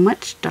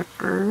 much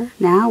darker.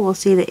 Now we'll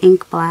see the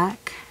ink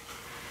black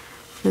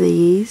for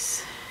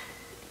these.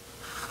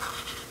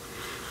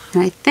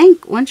 And I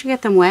think once you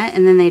get them wet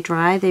and then they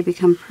dry, they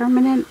become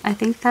permanent. I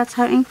think that's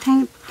how ink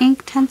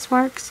tints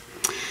works.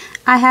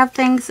 I have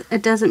things,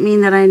 it doesn't mean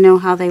that I know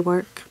how they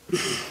work.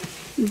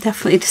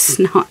 Definitely does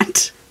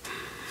not.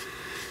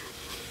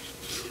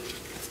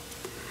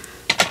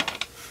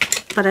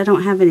 But I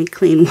don't have any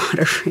clean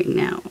water right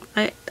now.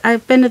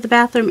 I've been to the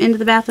bathroom, into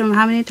the bathroom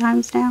how many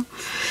times now?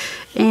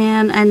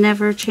 And I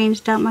never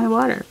changed out my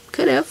water.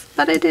 Could have,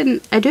 but I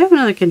didn't. I do have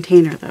another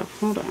container though.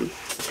 Hold on.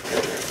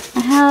 I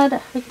had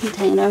a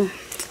container.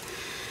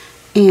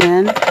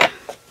 And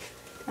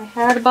I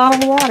had a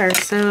bottle of water.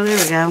 So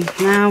there we go.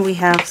 Now we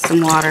have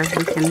some water.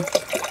 We can...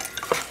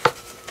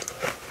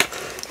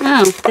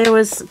 Oh, there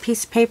was a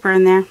piece of paper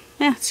in there.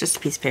 Yeah, it's just a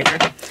piece of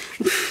paper.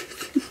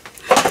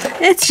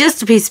 It's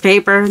just a piece of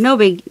paper. No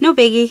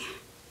biggie.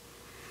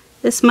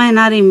 This might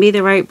not even be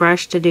the right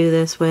brush to do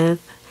this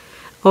with.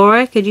 Or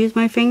I could use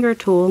my finger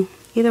tool.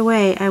 Either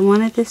way, I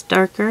wanted this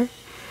darker.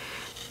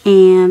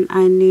 And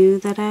I knew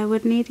that I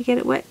would need to get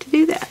it wet to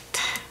do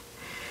that.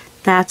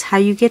 That's how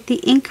you get the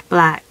ink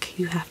black.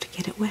 You have to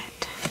get it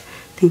wet.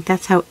 I think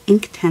that's how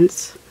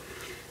Inktense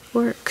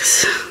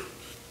works.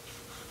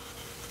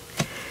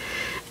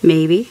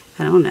 Maybe.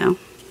 I don't know.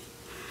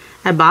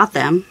 I bought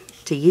them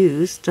to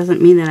use.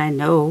 Doesn't mean that I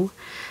know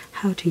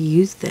how to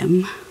use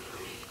them.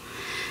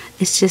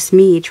 It's just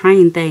me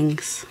trying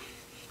things.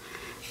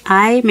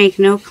 I make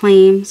no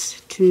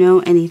claims to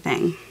know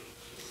anything.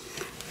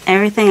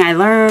 Everything I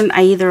learn,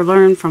 I either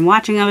learn from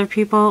watching other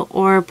people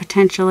or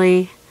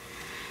potentially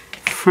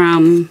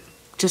from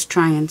just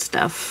trying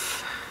stuff.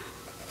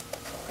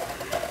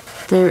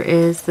 There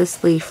is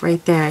this leaf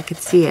right there. I could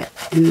see it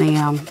in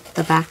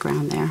the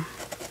background there.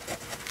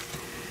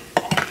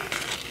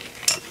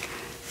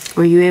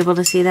 Were you able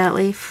to see that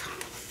leaf?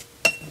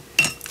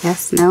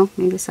 Yes? No?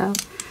 Maybe so?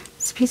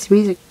 It's a piece of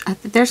music.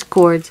 There's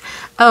cords.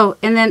 Oh,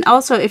 and then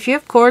also, if you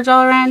have cords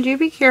all around you,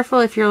 be careful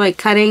if you're like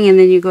cutting and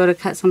then you go to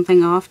cut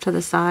something off to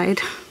the side.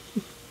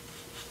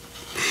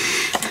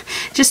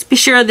 Just be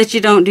sure that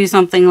you don't do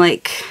something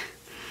like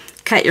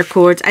cut your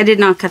cords. I did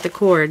not cut the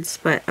cords,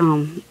 but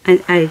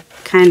I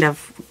kind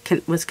of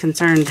was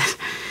concerned.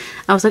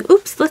 I was like,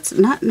 oops, let's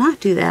not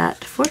do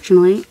that.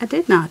 Fortunately, I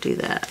did not do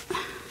that.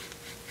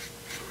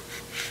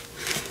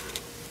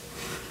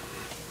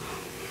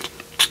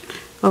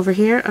 Over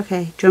here?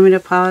 Okay. Do you want me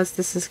to pause?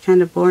 This is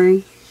kind of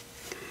boring.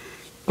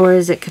 Or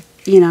is it,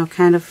 you know,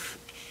 kind of,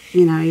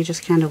 you know, you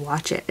just kind of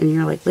watch it and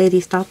you're like,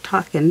 lady, stop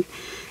talking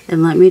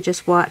and let me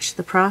just watch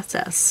the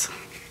process.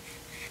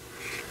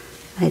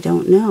 I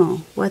don't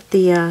know what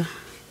the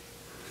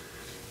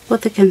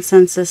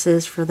consensus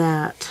is for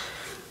that.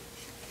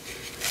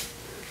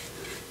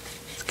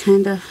 It's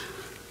kind of,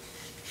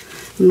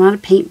 I'm not a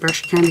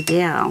paintbrush kind of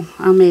gal.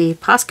 I'm a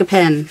Posca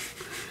pen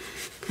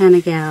kind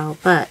of gal,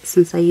 but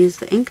since I use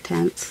the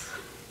Inktense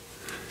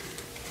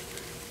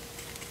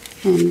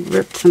and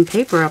ripped some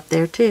paper up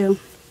there too,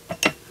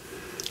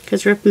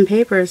 because ripping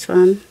paper is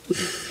fun.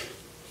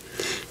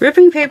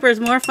 Ripping paper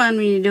is more fun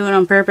when you do it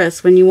on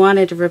purpose, when you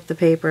wanted to rip the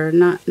paper,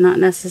 not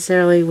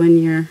necessarily when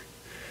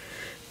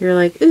you're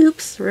like,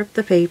 oops, rip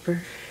the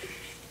paper.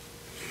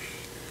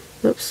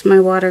 Oops, my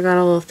water got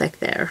a little thick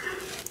there.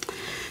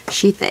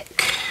 She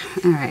thick.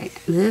 Alright,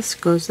 this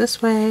goes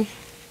this way.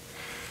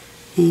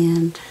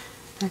 And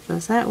that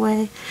goes that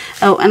way.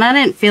 Oh, and I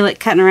didn't feel like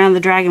cutting around the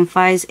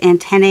dragonfly's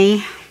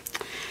antennae.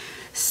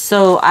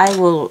 So I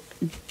will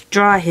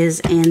draw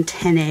his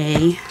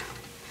antennae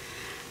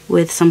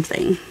with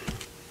something.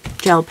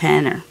 Gel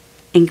pen or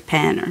ink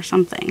pen or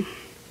something.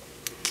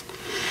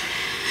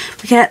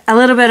 We got a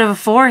little bit of a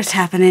forest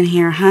happening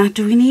here, huh?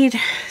 Do we need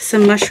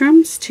some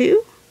mushrooms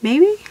too?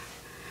 Maybe?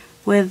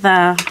 With,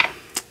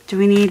 do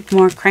we need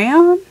more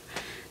crayon?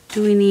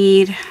 Do we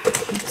need,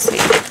 let's see,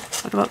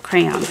 what about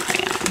crayon?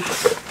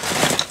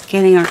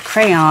 Getting our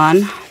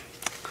crayon.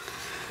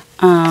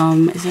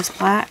 Is this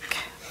black?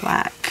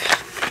 Black.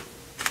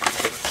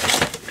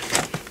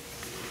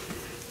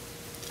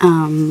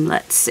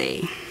 Let's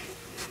see.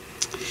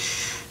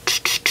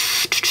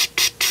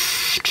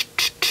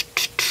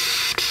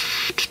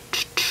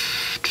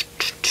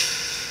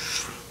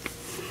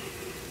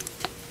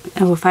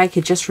 Oh, if I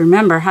could just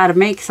remember how to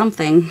make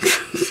something.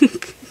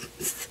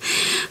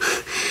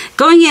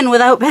 Going in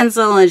without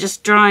pencil and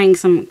just drawing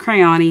some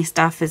crayon-y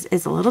stuff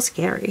is a little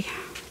scary.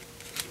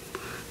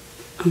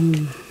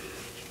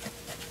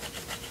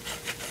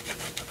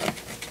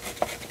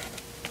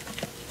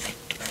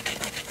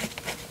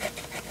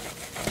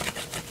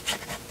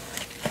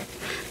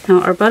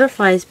 Now our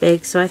butterfly is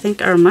big, so I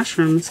think our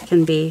mushrooms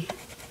can be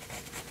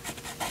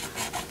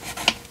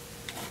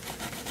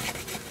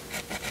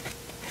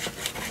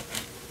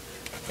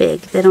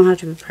big. They don't have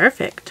to be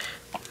perfect,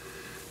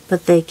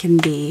 but they can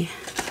be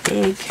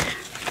big.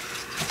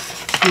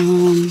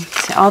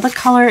 So all the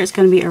color is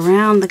going to be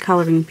around the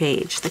coloring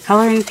page. The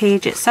coloring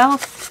page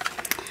itself,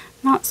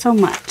 not so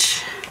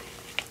much.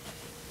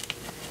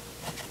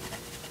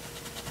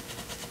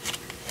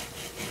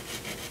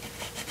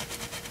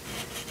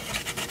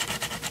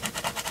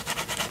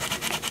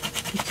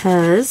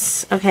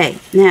 Because, okay,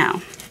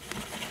 now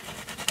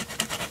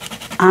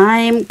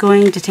I'm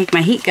going to take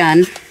my heat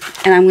gun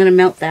and I'm going to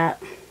melt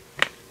that.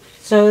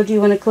 So do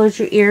you want to close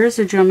your ears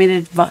or do you want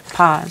me to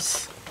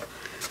pause?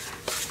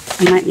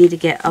 I might need to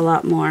get a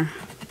lot more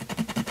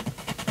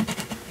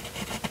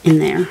in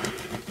there.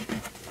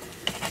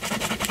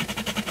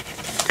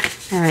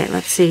 Alright,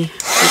 let's see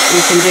what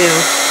we can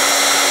do.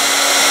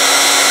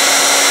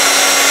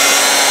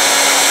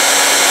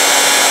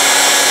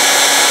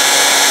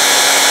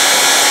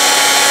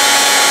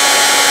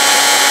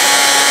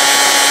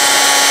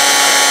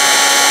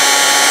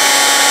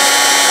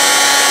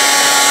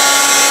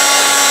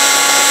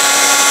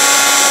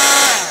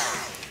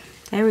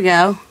 There we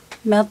go.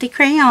 Melty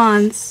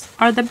crayons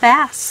are the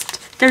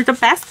best. They're the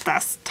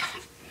bestest.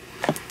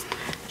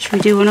 Should we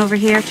do one over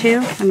here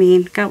too? I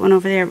mean, got one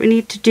over there. We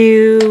need to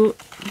do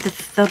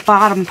the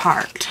bottom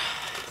part.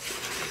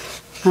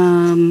 I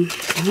don't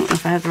know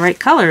if I have the right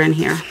color in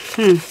here.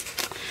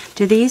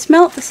 Do these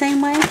melt the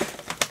same way?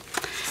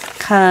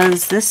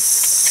 Because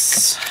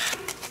this...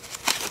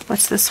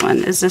 What's this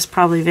one? Is this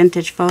probably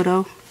vintage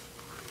photo?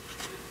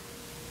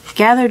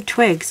 Gathered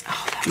twigs.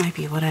 Oh, that might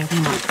be what I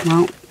want.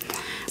 Well,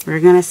 we're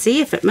going to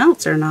see if it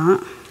melts or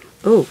not.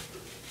 Oh,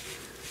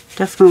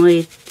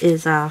 definitely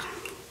is,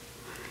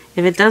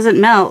 if it doesn't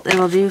melt,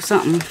 it'll do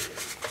something.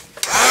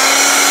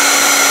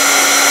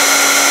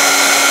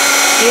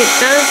 It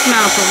does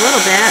melt a little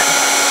bit.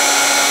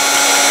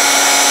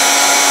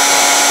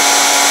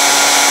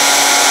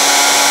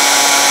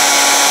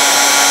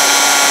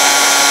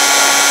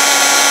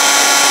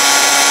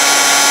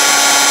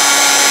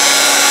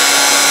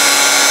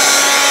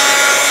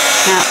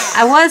 Now,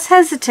 I was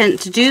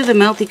hesitant to do the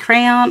melty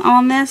crayon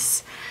on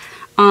this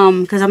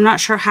because I'm not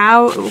sure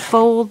how it will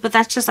fold, but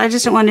that's just, I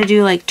just don't want to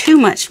do like too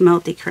much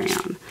melty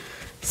crayon.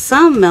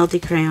 Some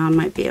melty crayon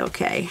might be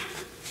okay.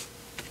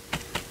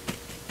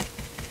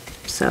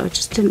 So I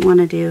just didn't want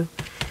to do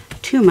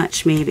too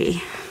much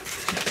maybe.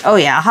 Oh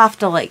yeah, I'll have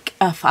to like,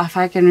 if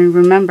I can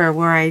remember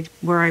where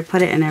I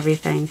put it and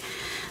everything.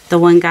 The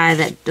one guy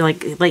that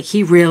like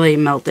he really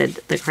melted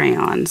the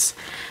crayons.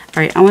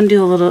 Alright, I want to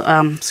do a little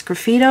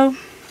sgraffito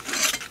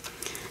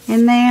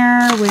in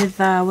there with,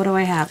 what do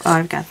I have? Oh,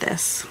 I've got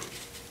this.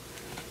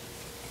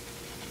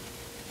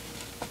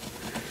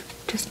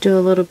 Just do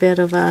a little bit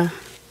of a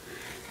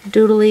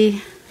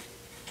doodly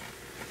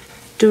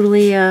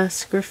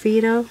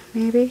sgraffito,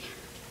 maybe.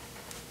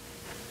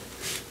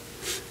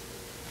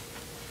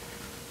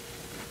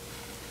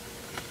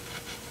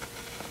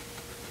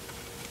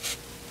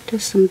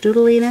 Just some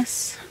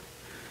doodliness.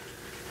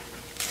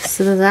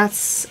 So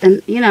that's,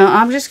 and you know,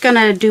 I'm just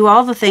gonna do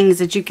all the things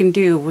that you can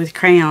do with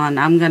crayon.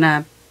 I'm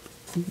gonna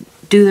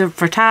do the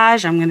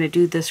frottage, I'm gonna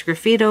do the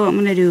sgraffito, I'm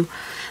gonna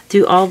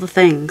do all the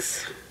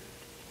things.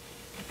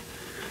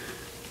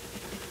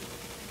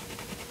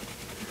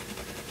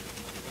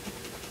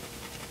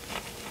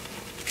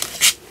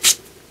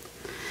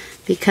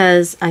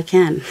 Because I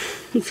can.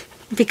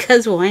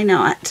 Because why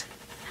not?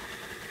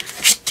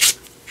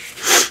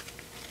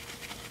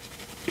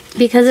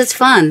 Because it's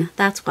fun,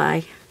 that's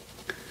why.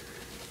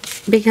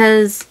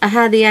 Because I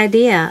had the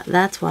idea,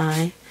 that's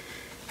why.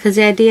 Because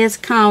the ideas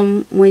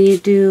come when you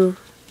do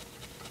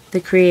the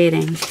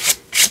creating.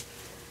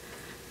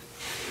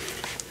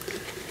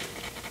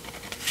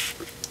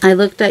 I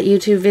looked at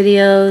YouTube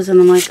videos and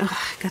I'm like, oh,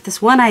 I got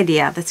this one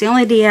idea. That's the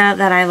only idea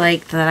that I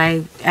liked that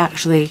I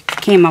actually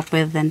came up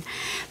with, and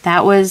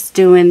that was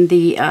doing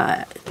the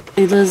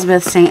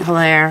Elizabeth St.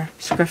 Hilaire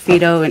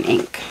Sgraffito and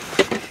ink,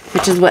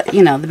 which is what,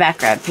 you know, the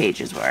background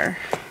pages were.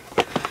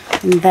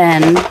 And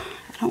then, I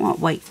don't want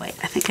white.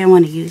 I think I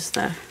want to use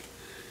the,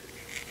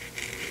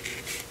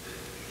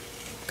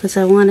 because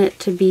I want it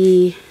to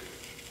be,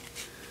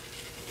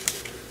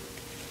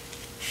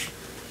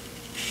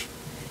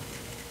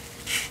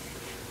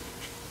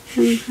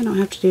 I don't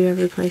have to do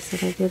every place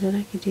that I did it.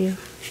 I could do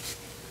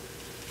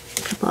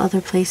a couple other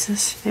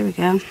places. There we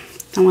go.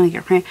 Don't want to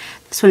get right.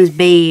 This one is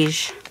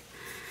beige.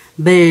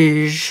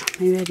 Beige.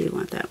 Maybe I do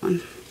want that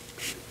one.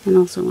 And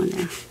also one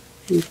there.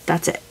 And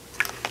that's it.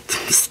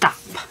 Stop.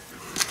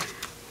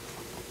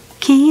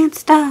 Can't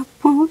stop,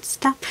 won't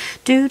stop.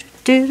 Do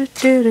do do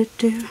do do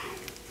do.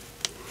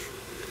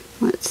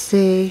 Let's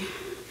see.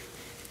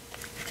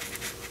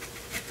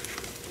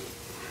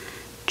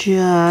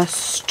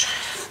 Just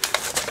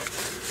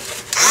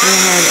go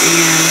ahead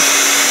and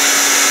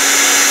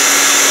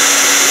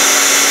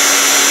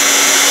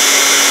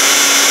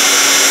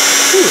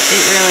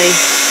it really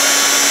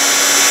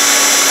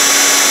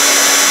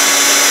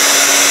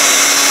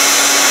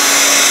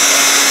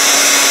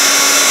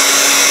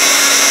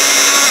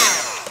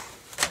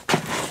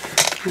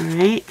all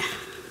right.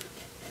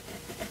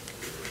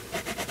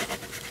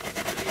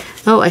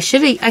 Oh,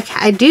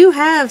 I do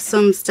have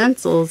some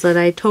stencils that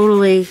I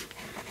totally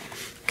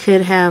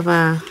could have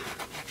I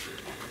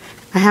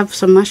have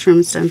some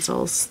mushroom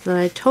stencils that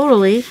I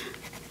totally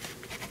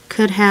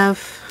could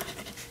have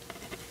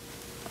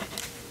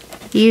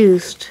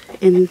used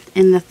in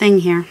the thing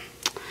here,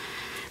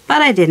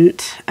 but I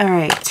didn't.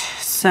 Alright,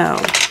 so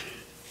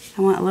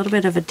I want a little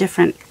bit of a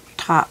different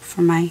top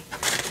for my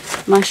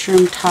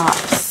mushroom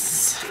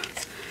tops.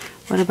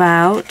 What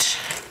about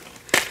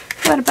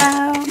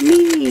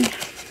me?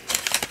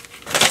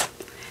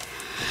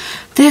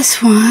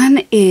 This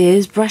one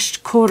is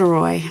brushed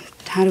corduroy.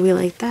 How do we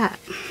like that?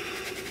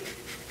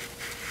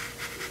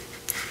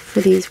 For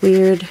these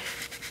weird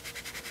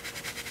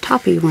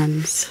toppy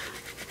ones.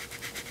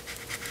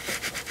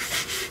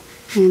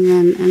 And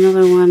then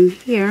another one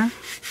here.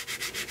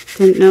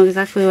 Didn't know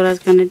exactly what I was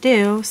going to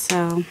do,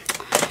 so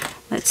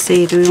let's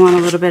see. Do we want a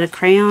little bit of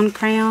crayon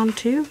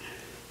too?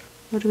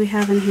 What do we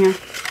have in here?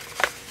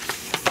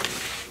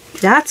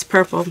 That's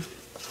purple.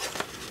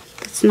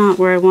 That's not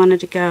where I wanted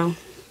to go.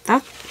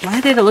 Why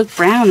did it look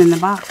brown in the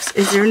box?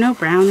 Is there no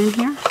brown in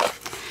here?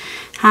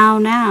 How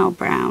now,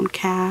 brown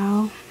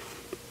cow?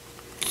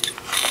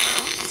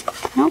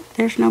 Nope,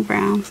 there's no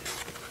brown.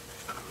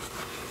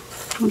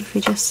 What if we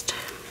just...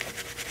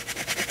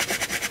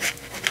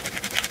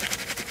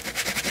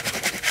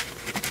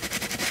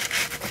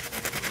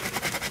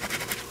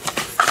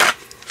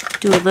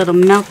 do a little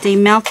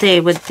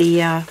melty with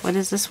the, what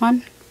is this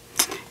one?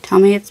 Tell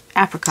me it's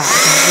apricot.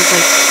 It's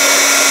like,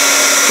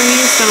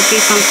 please don't be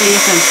something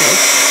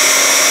offensive.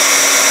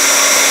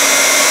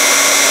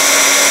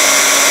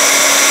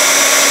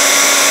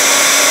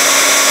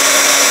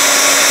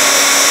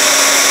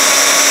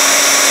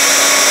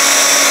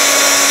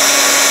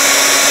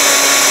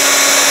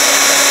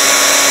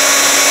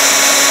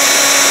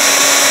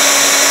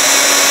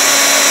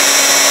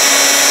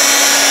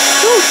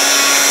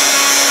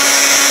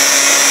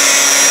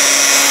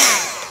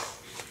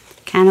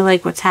 Kind of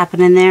like what's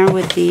happening there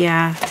with the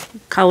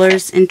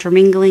colors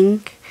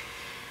intermingling.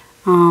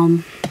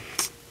 And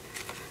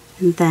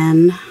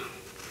then,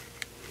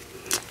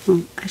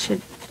 well, I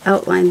should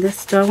outline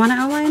this. Do I want to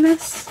outline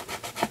this?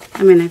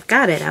 I mean, I've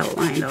got it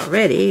outlined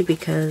already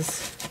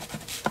because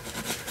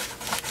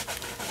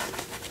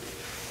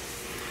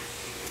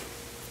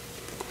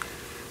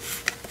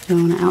I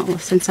want to outline.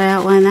 Since I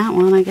outlined that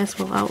one, I guess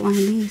we'll outline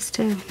these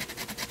too.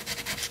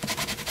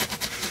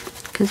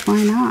 Because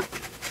why not?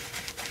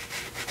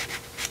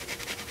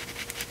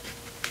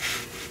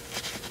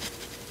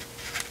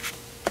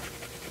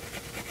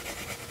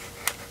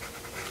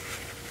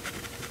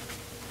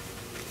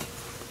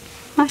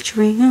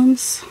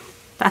 Mushrooms.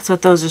 That's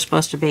what those are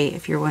supposed to be,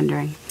 if you're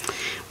wondering.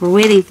 We're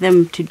waiting for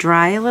them to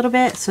dry a little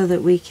bit so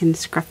that we can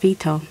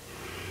sgraffito.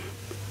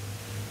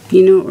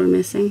 You know what we're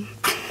missing?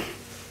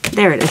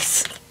 There it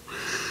is.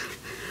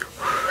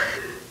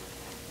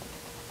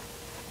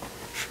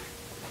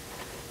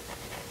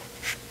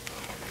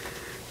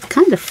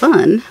 Kind of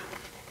fun.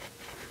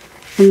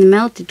 And the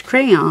melted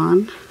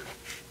crayon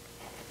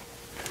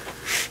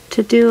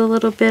to do a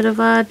little bit of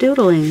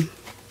doodling.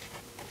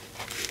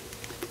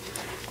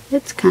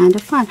 It's kind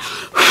of fun.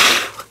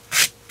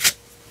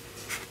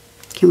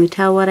 Can we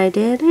tell what I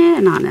did?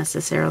 Not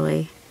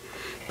necessarily.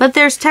 But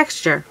there's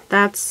texture.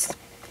 That's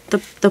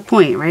the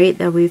point, right?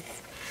 That we've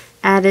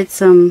added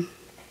some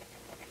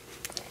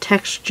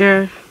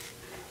texture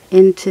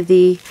into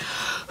the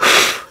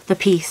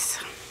piece.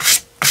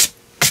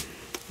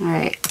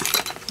 Alright.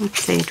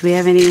 Let's see. Do we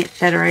have any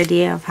better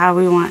idea of how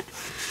we want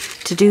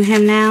to do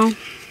him now?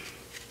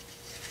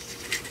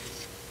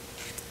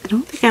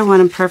 don't think I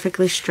want him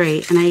perfectly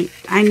straight, and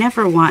I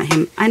never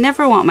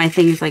want my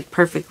things like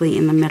perfectly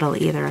in the middle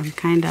either. I'm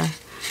kind of,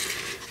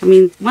 I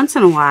mean, once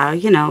in a while,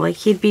 you know, like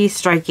he'd be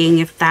striking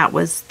if that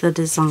was the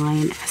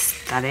design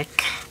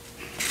aesthetic.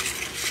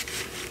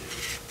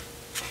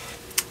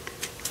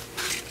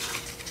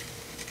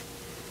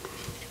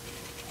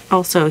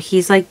 Also,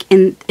 he's like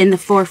in the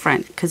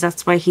forefront because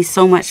that's why he's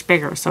so much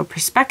bigger. So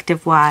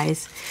perspective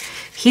wise,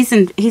 he's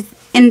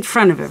in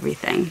front of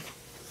everything.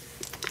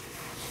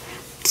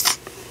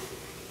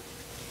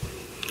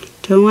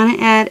 Don't want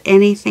to add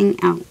anything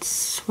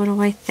else. What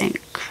do I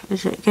think?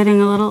 Is it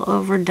getting a little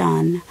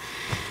overdone?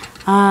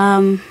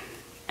 I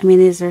mean,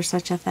 is there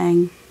such a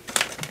thing?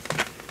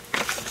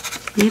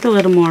 Need a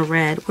little more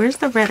red. Where's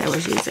the red I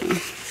was using?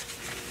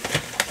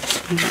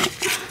 All right.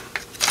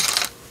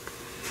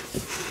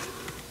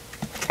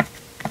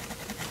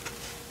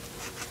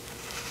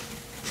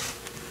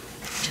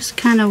 Just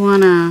kind of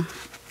want to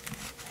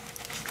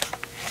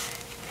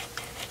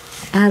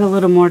add a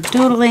little more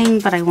doodling,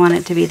 but I want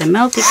it to be the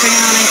melty crayon,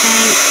 I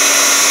think.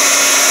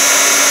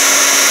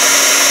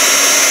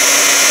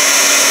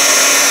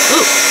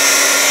 Ooh.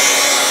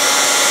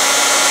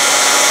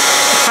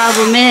 The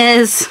problem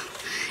is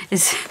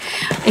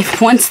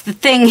if once the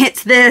thing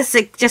hits this,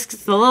 it just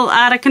gets a little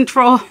out of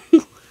control.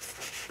 A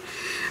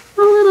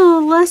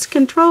little less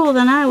control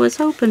than I was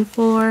hoping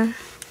for.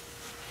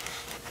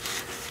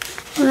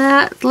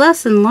 That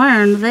lesson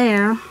learned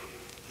there.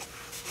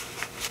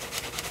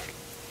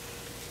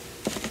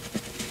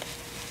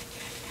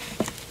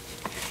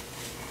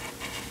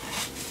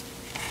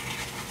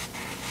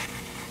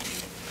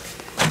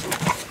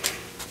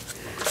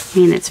 I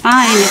mean, it's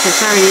fine if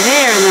it's already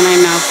there and then I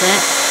melt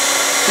it.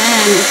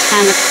 Then it's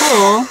kind of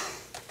cool.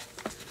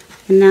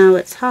 And now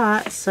it's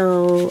hot,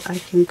 so I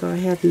can go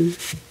ahead and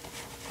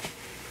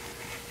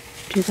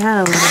do that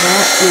a little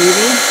bit,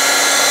 maybe.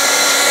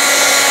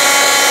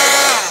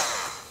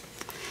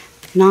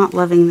 Not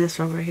loving this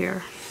over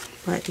here,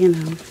 but you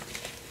know.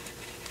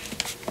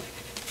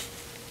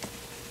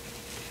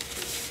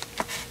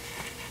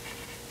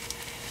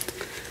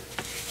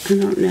 I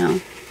don't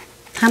know.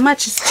 How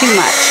much is too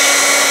much?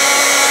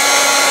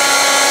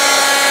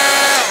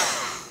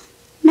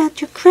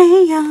 Melt your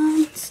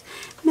crayons.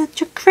 Melt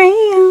your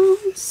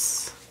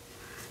crayons.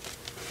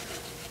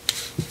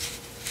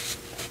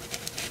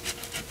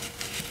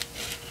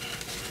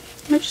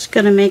 We're just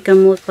going to make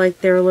them look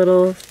like they're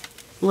little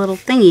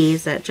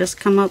thingies that just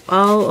come up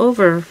all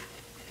over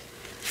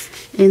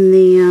in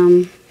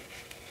the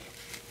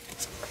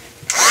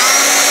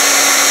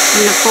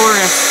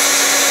forest.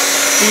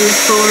 In the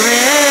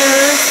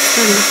forest.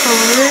 In the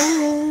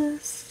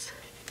forest.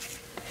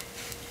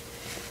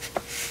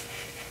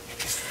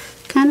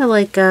 Kind of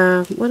like,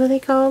 what are they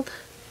called?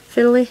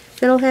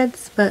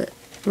 Fiddleheads, but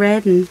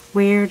red and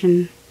weird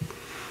and...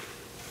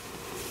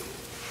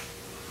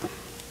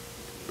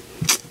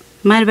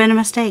 Might have been a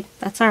mistake.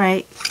 That's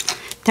alright.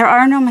 There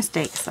are no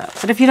mistakes though.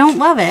 But if you don't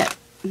love it,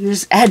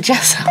 just add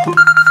gesso.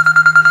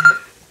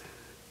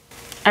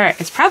 Alright,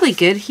 it's probably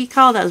good. He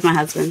called. That was my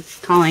husband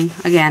calling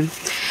again.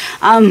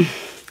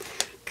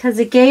 Because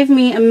it gave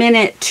me a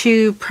minute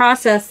to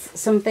process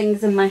some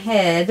things in my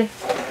head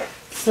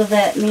so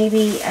that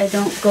maybe I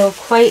don't go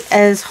quite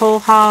as whole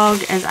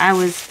hog as I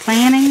was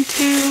planning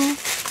to.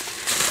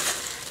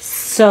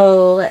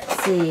 So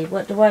let's see.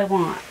 What do I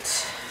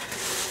want?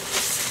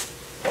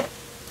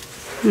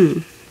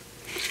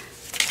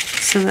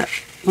 So that,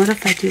 what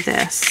if I do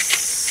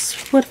this?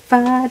 What if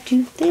I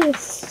do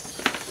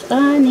this?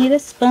 I need a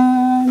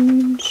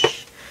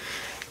sponge.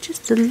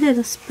 Just a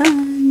little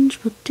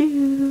sponge will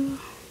do.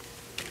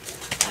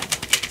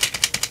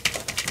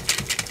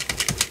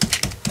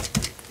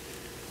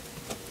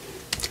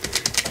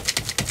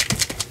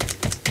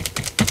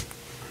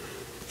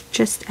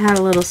 Just add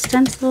a little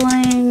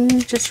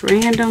stenciling, just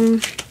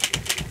random.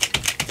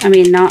 I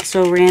mean, not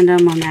so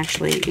random. I'm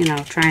actually, you know,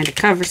 trying to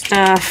cover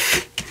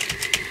stuff.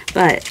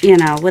 But, you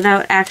know,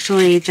 without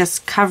actually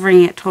just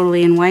covering it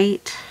totally in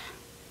white.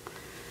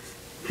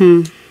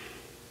 And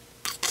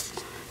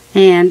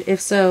if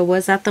so,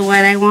 was that the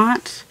white I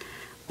want?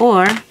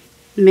 Or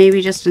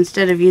maybe just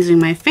instead of using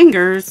my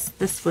fingers,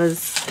 this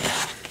was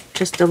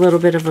just a little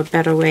bit of a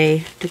better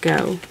way to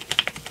go.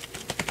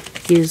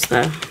 Use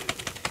the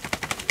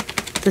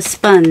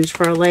sponge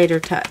for a lighter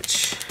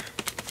touch.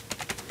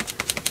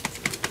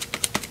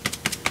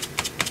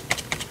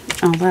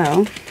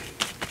 Although,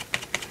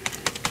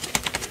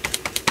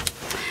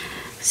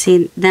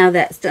 see, now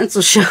that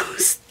stencil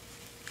shows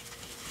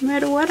no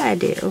matter what I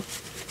do.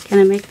 Can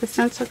I make the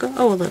stencil go?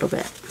 Oh, a little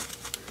bit.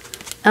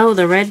 Oh,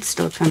 the red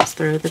still comes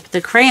through.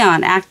 The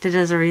crayon acted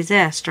as a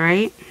resist,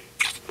 right?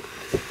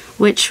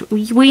 Which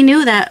we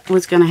knew that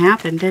was going to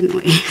happen, didn't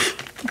we?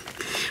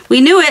 We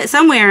knew it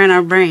somewhere in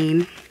our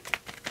brain.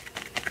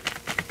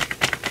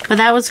 But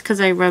that was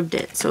because I rubbed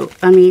it. So,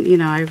 I mean, you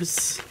know, I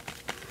was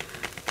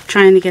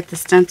trying to get the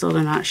stencil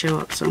to not show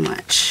up so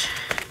much.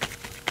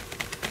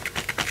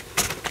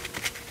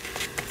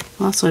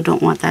 Also,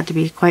 don't want that to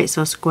be quite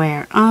so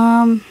square.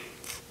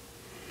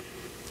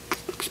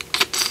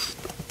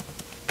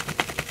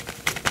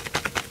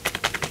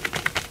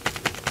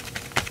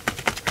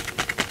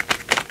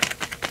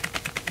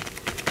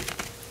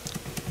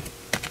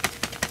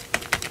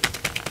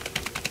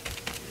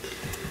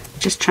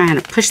 just trying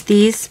to push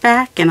these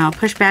back, and I'll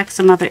push back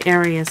some other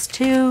areas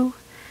too.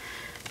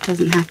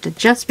 Doesn't have to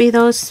just be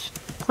those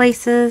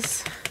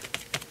places.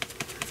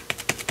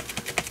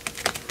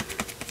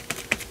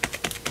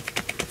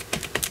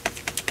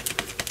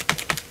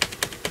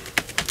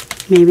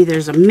 Maybe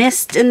there's a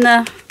mist in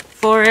the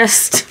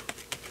forest.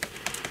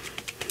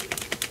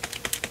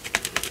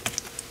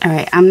 All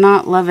right, I'm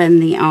not loving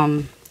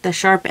the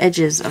sharp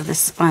edges of the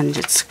sponge.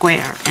 It's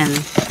square, and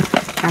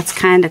that's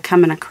kind of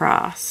coming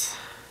across.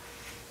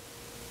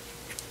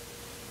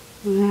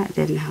 Well, that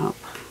didn't help.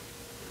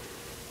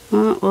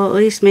 Well, we'll at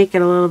least make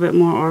it a little bit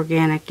more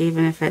organic,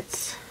 even if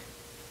it's...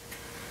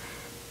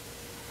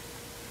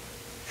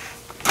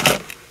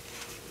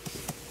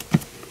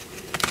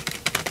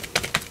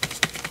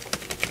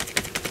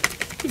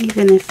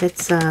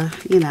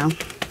 you know.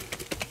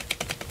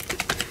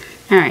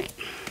 Alright.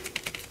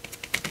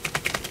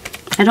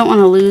 I don't want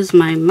to lose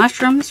my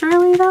mushrooms,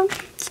 really, though.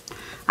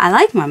 I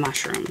like my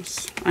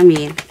mushrooms. I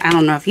mean, I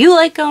don't know if you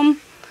like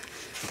them,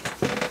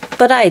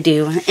 but I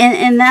do.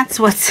 And that's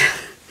what's...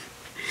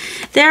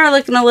 They're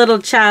looking a little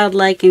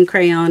childlike and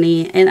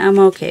crayony, and I'm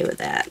okay with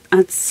that.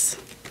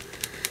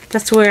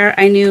 That's where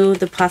I knew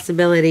the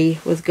possibility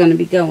was going to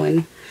be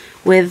going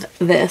with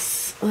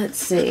this. Let's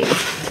see.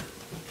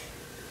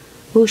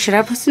 Ooh, should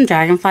I put some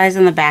dragonflies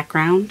in the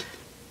background?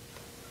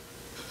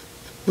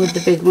 With the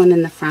big one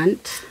in the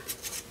front?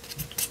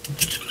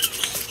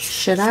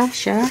 Should I?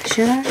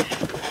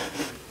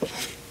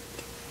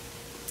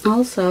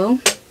 Also,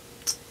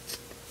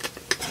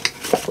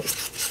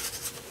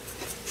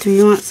 do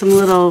you want some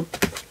little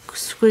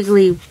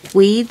squiggly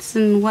weeds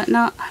and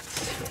whatnot?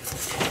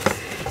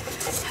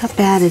 How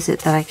bad is it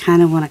that I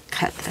kind of want to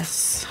cut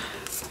this?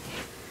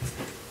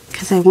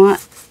 Because I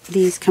want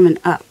these coming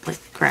up like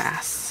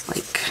grass.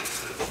 Like,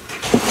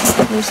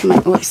 where's my,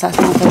 whoops, that's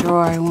not the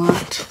drawer I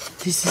want.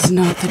 This is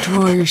not the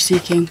drawer you're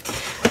seeking.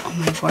 Oh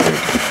my word.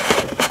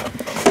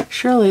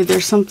 Surely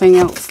there's something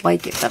else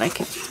like it that I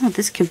could, oh,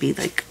 this could be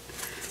like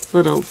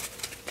little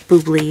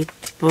bubbly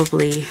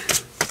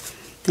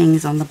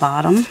things on the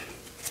bottom.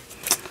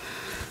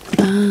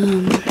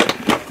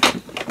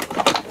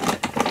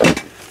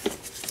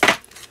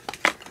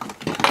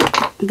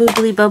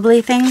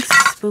 Bubbly things.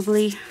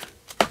 Bubbly.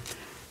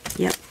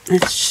 Yep,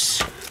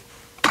 that's,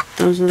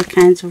 those are the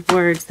kinds of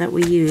words that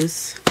we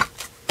use.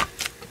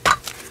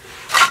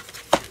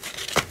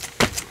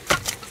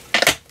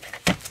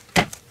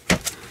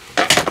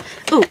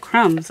 Oh,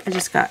 crumbs. I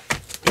just got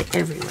it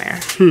everywhere.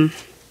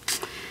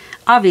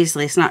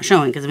 Obviously, it's not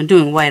showing because I've been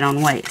doing white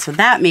on white. So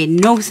that made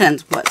no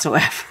sense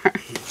whatsoever.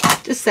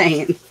 Just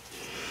saying.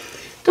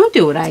 Don't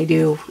do what I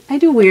do. I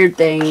do weird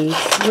things.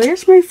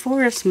 Where's my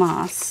forest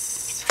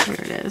moss? Here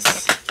it is.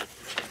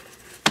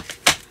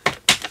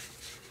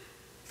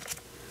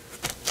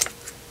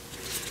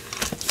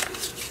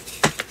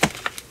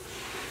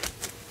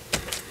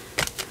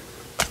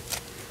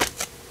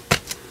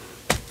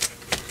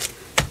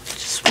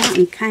 Just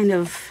wanting kind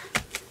of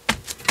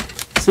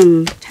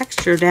some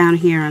texture down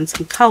here and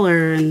some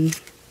color and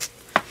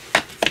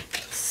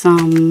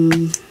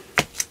some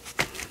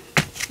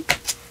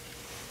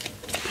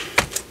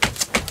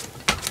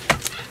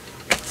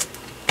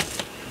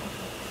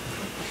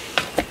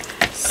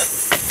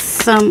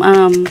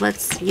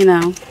let's, you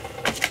know,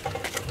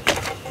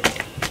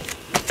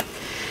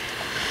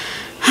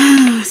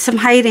 some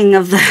hiding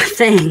of the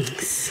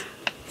things.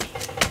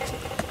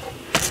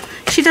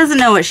 She doesn't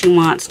know what she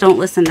wants. Don't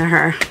listen to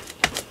her.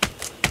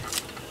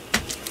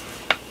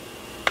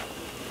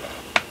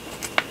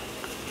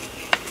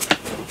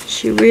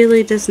 She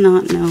really does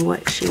not know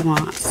what she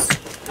wants.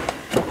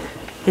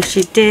 If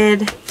she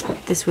did,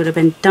 this would have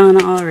been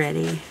done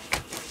already.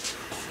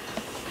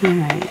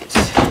 Alright.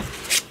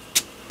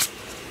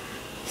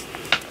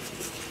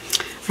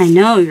 I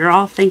know you're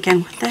all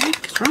thinking, what the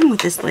heck is wrong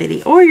with this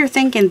lady? Or you're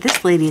thinking,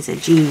 this lady's a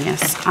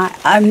genius.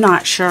 I'm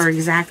not sure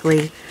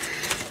exactly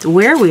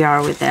where we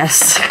are with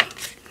this.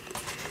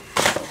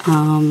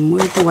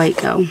 Where'd the white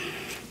go?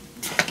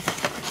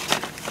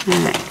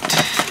 Alright.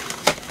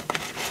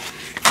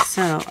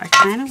 So, I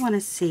kind of want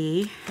to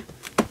see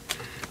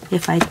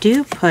if I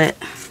do put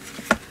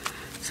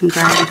some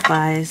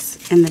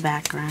dragonflies in the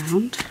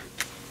background.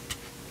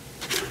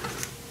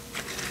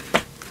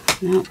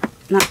 Nope,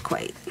 not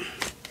quite.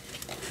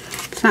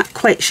 It's not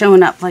quite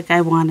showing up like I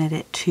wanted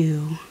it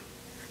to.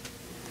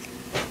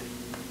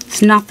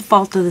 It's not the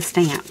fault of the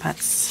stamp.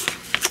 That's...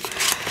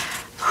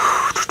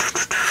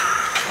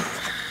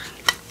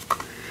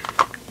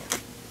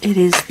 It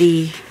is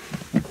the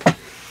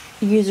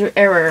user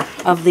error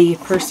of the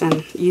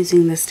person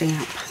using the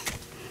stamp.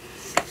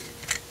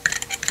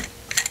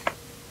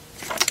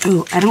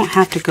 Oh, I don't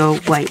have to go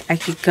white. I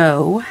could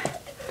go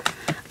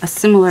a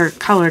similar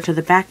color to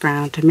the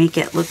background to make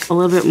it look a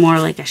little bit more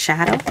like a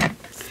shadow.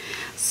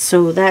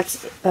 So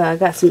that's,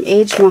 got some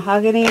aged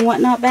mahogany and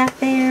whatnot back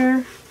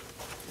there,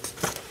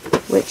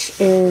 which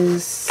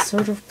is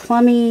sort of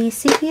plummy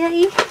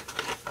sepia-y.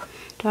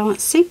 Do I want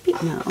sepia?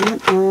 No.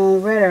 Red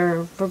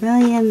or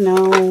vermilion?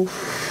 No.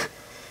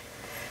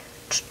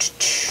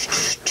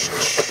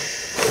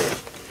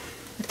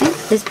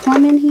 Is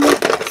plum in here?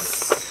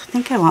 Yes. I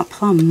think I want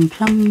plum.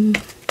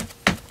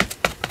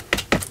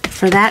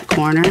 For that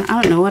corner.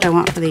 I don't know what I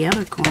want for the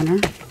other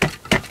corner.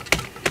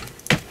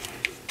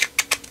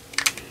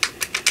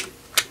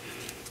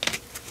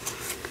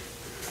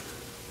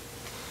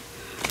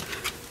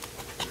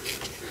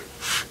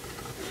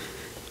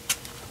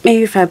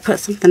 Maybe if I put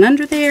something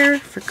under there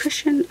for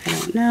cushion. I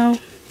don't know.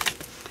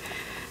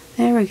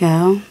 There we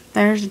go.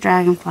 There's a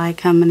dragonfly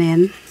coming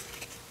in.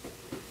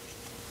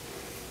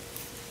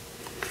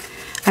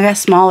 I got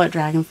smaller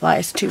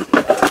dragonflies too.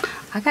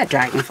 I got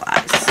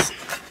dragonflies.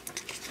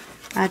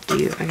 I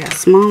do. I got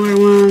smaller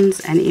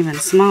ones and even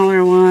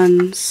smaller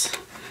ones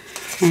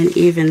and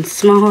even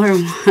smaller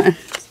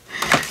ones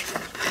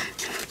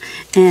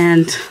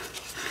and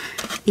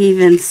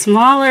even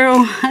smaller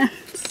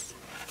ones.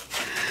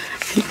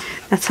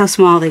 That's how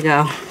small they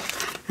go.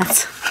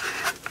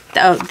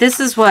 Oh, this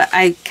is what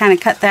I kind of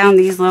cut down,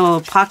 these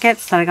little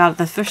pockets that I got at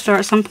the thrift store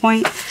at some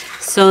point,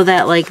 so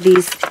that like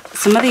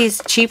some of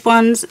these cheap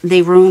ones,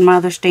 they ruin my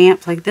other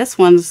stamps. Like this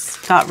one's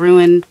got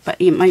ruined, but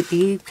it might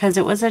be because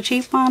it was a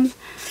cheap one.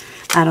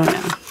 I don't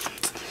know.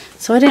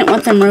 So I didn't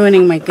want them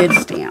ruining my good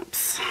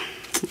stamps.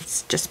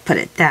 Let's just put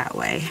it that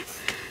way.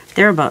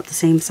 They're about the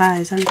same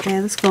size.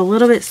 Okay, let's go a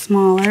little bit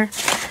smaller.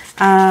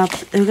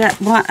 We've got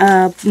one,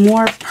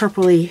 more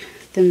purpley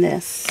than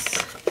this.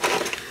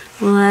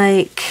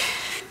 Like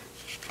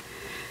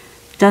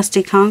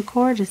Dusty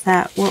Concord, is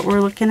that what we're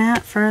looking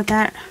at for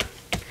that?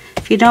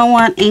 If you don't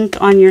want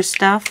ink on your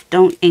stuff,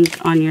 don't ink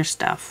on your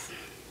stuff.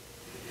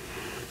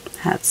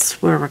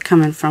 That's where we're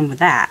coming from with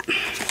that.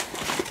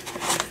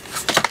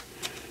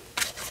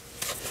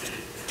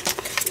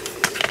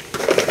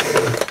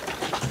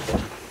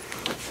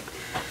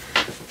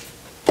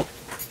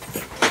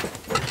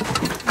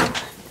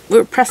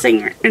 We're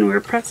pressing and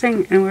we're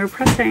pressing and we're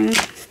pressing.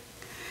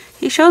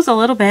 He shows a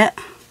little bit.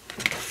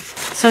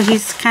 So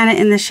he's kind of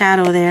in the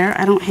shadow there.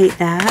 I don't hate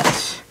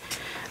that.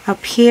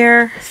 Up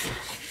here,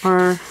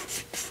 or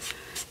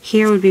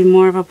here would be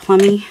more of a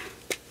plummy.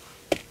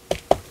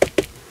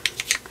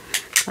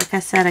 Like I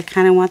said, I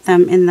kind of want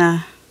them in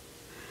the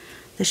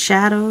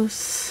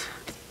shadows.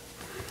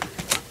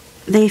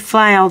 They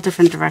fly all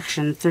different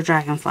directions. They're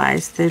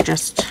dragonflies. They're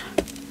just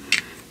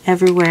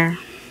everywhere.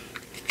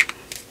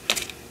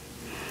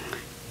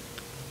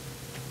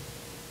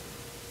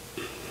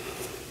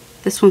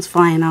 This one's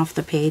flying off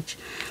the page.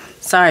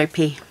 Sorry,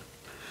 P.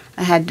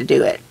 I had to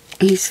do it.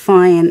 He's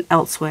flying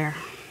elsewhere.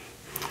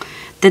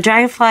 The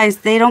dragonflies,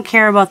 they don't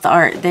care about the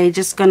art. They're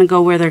just going to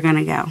go where they're going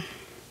to go.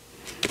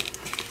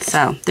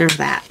 So, there's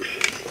that.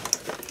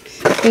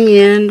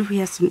 And we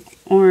have some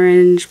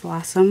orange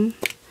blossom,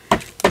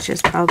 which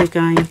is probably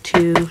going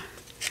to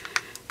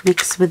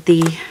mix with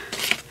the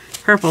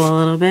purple a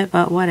little bit,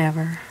 but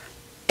whatever.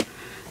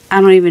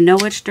 I don't even know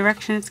which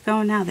direction it's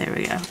going now. There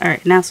we go.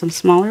 Alright, now some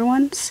smaller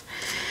ones.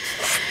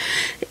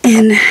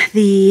 In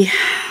the,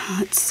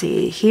 let's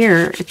see,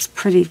 here it's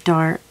pretty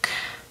dark.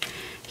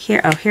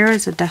 Here, oh, here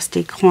is a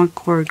Dusty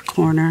Concord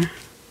corner.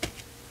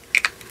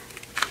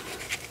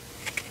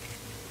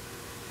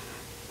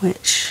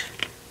 Which,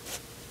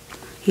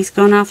 he's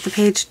going off the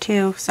page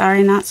too.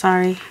 Sorry, not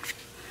sorry.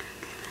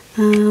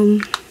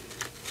 And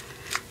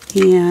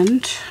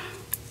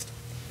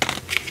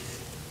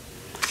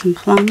some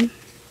plum,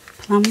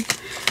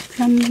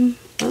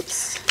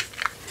 oops.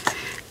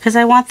 Because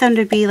I want them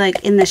to be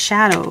like in the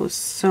shadows.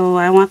 So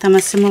I want them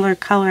a similar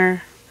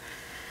color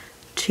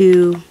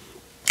to,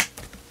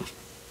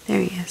 there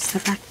he is,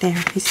 they're back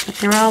there.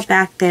 They're all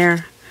back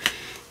there.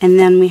 And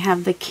then we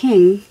have the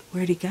king.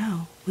 Where'd he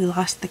go? We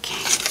lost the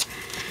king.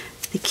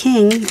 The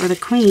king, or the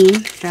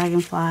queen,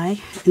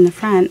 dragonfly, in the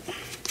front.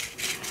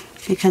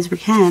 Because we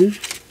can.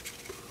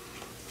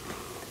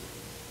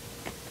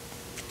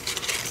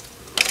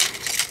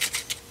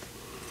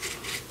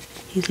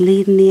 He's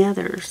leading the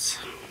others.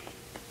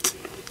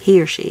 He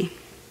or she.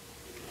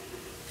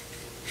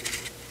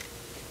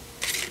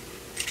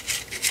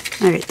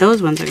 Alright,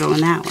 those ones are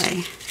going that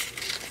way.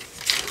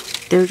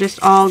 They're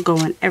just all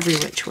going every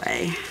which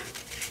way.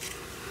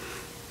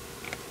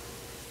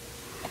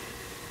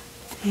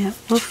 Yeah,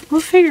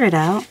 we'll figure it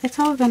out. It's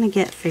all going to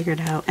get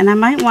figured out. And I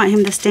might want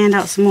him to stand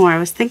out some more. I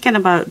was thinking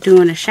about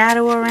doing a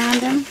shadow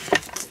around him.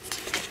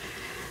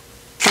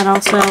 But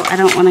also, I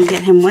don't want to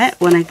get him wet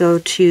when I go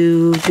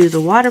to do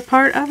the water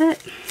part of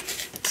it.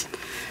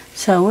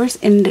 So where's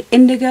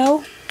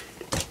Indigo?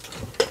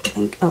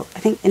 I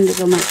think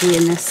Indigo might be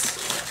in this.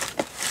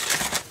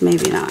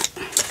 Maybe not.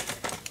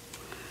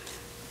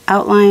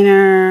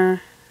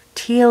 Outliner,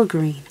 teal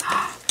green.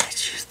 Oh,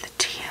 let's use the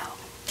teal.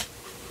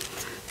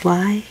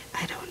 Why?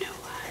 I don't know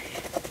why.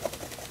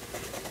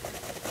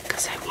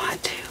 Because I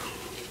want to.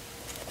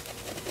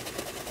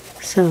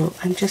 So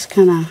I'm just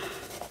gonna.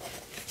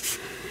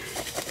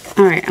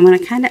 Alright, I'm gonna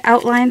kind of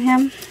outline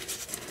him.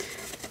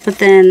 But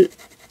then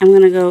I'm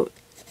gonna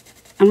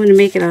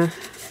make it a,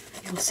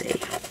 you'll see.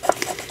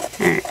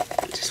 Alright,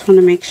 just want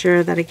to make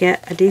sure that I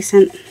get a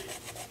decent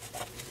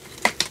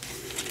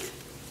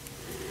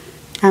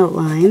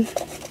outline.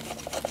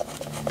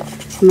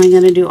 Am I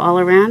going to do all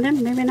around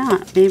him? Maybe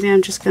not. Maybe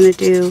I'm just going to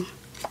do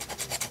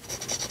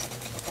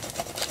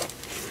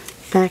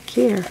back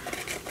here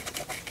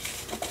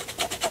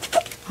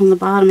on the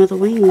bottom of the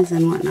wings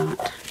and whatnot.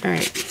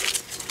 Alright.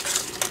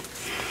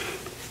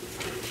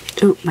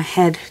 Oh, my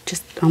head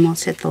just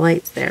almost hit the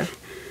lights there.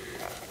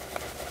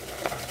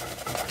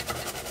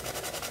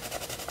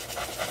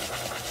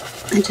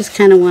 I just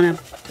kind of want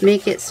to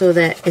make it so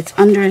that it's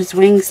under his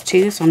wings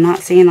too, so I'm not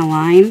seeing a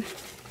line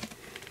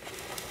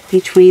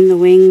between the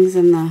wings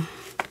and the...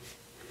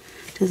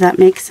 Does that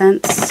make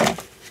sense?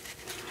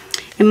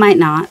 It might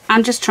not.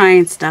 I'm just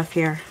trying stuff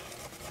here.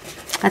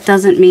 That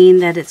doesn't mean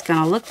that it's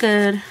going to look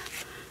good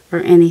or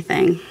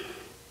anything.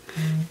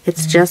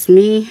 It's just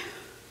me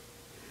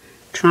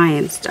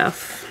trying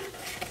stuff.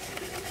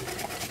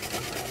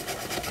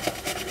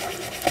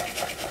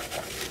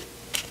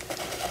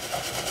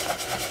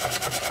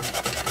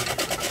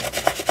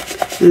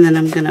 And then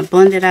I'm going to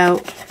blend it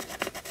out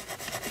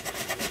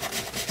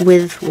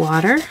with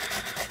water.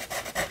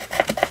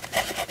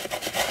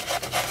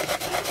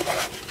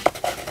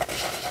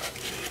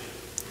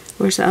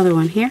 Where's the other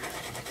one? Here?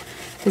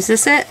 Is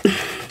this it?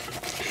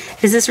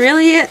 Is this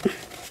really it?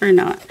 Or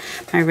not?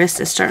 My wrist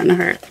is starting to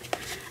hurt.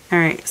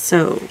 Alright,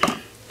 so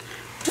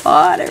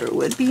water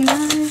would be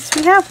nice.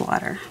 We have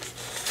water.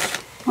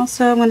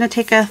 Also, I'm going to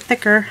take a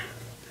thicker,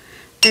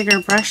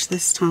 bigger brush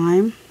this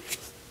time.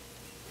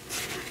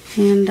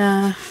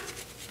 And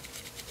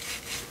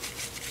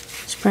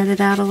spread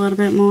it out a little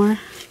bit more.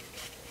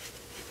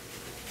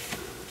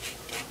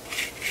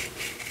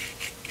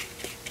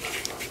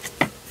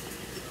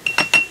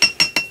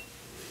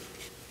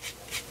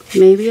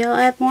 Maybe I'll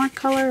add more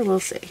color, we'll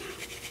see.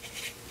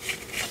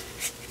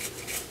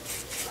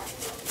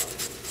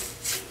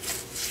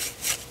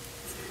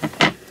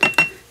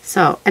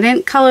 So,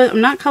 I'm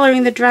not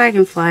coloring the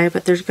dragonfly,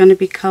 but there's going to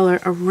be color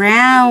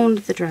around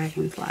the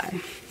dragonfly.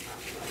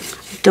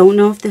 I don't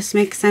know if this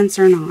makes sense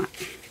or not.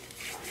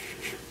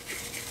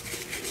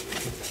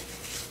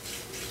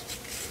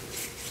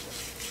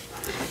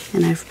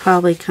 And I've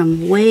probably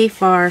come way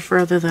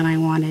further than I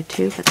wanted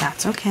to, but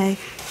that's okay.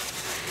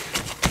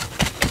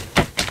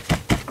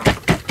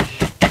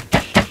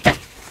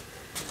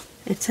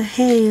 It's a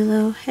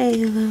halo,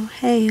 halo,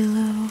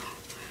 halo,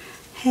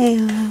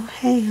 halo,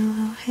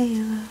 halo,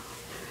 halo.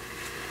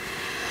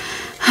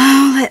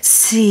 Oh, let's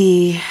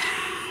see.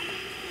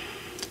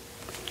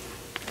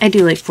 I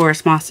do like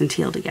forest moss and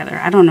teal together.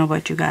 I don't know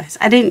about you guys.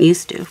 I didn't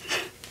used to. A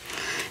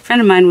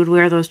friend of mine would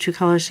wear those two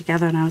colors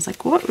together, and I was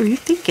like, "What were you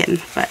thinking?"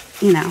 But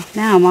you know,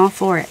 now I'm all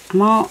for it.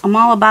 I'm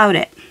all about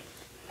it.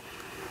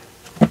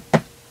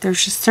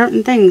 There's just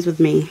certain things with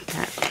me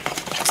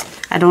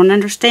that I don't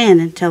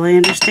understand until I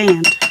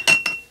understand.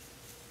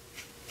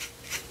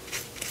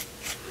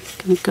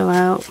 Gonna go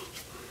out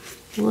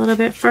a little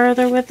bit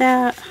further with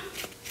that.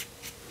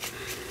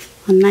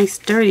 A nice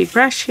dirty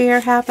brush here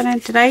happening.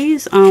 Did I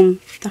use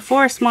the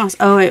forest moss?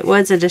 Oh, it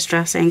was a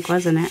distress ink,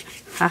 wasn't it?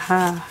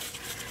 Haha.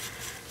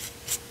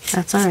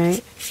 That's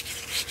alright.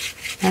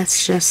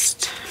 That's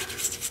just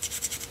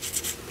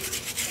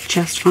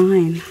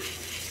fine.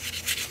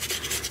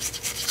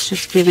 It's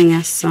just giving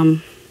us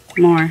some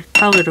more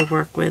color to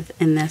work with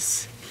in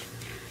this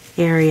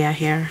area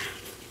here.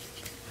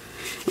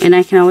 And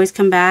I can always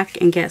come back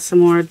and get some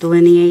more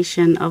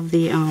delineation of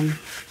the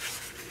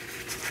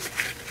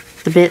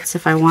bits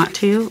if I want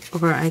to,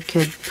 or I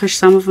could push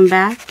some of them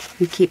back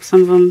and keep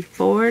some of them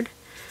forward.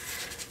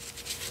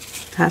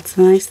 That's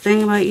the nice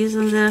thing about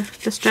using the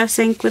distress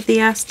ink with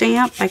the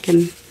stamp. I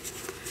can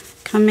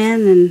come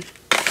in and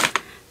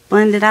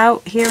blend it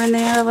out here and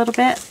there a little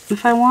bit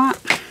if I want.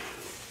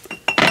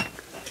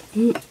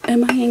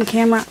 Am I in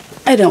camera?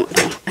 I don't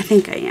know. I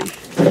think I am.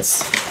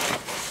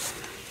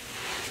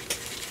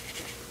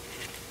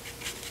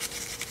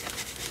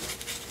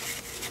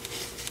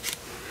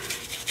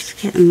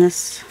 Just getting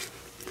this.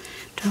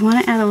 Do I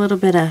want to add a little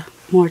bit of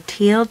more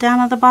teal down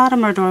at the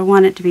bottom, or do I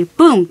want it to be,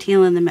 boom,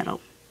 teal in the middle?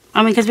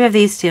 I mean, because we have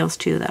these teals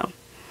too, though.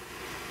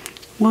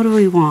 What do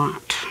we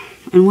want?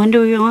 And when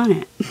do we want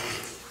it?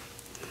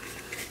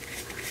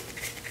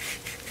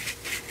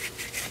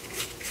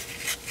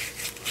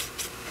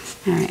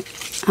 Alright.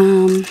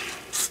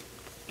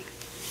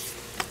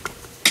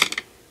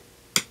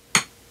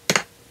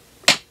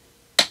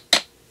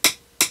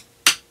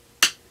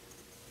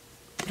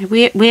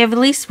 We have, at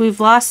least we've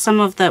lost some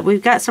of the,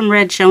 we've got some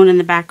red shown in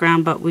the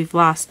background, but we've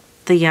lost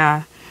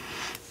the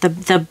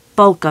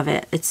bulk of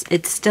it.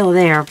 It's still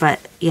there,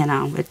 but you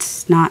know,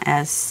 it's not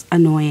as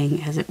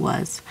annoying as it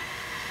was.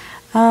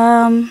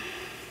 I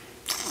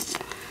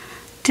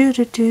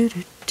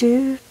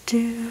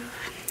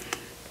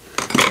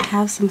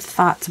have some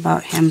thoughts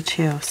about him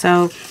too,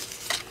 so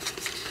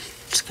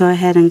just go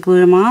ahead and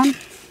glue him on.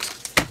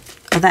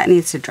 Oh, that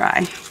needs to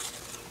dry.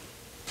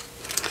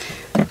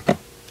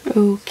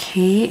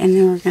 Okay, and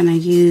then we're going to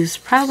use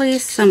probably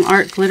some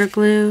art glitter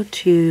glue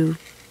to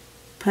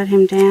put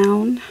him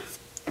down,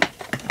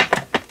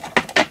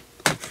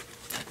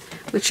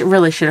 which I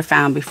really should have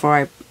found before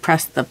I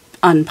pressed the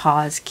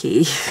unpause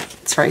key.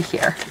 It's right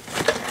here.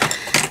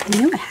 I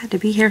knew it had to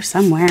be here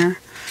somewhere.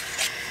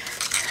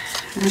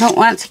 I don't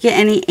want to get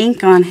any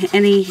ink on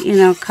any, you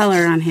know,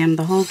 color on him.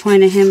 The whole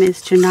point of him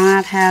is to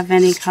not have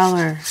any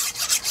color.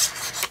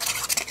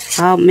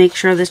 So I'll make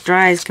sure this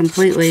dries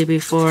completely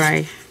before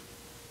I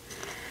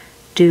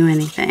do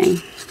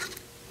anything.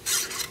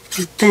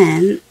 And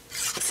then,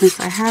 since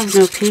I have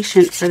no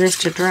patience for this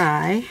to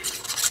dry,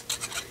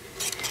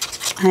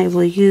 I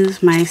will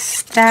use my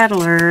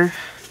Staedtler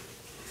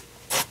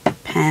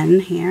pen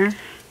here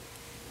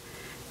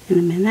in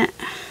a minute.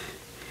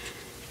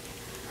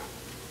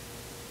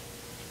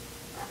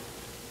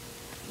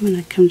 I'm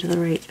going to come to the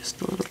right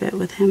just a little bit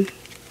with him,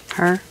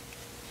 her,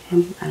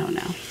 him, I don't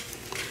know.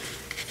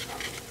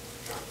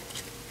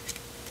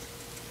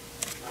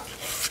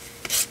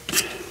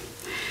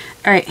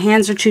 Alright,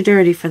 hands are too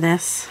dirty for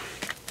this.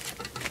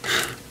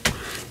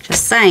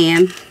 Just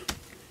saying.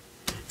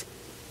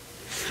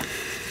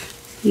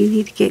 You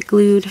need to get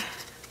glued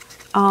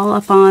all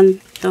up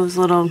on those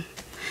little,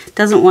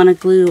 doesn't want to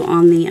glue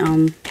on the,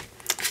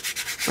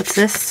 what's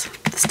this?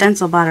 The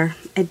stencil butter.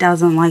 It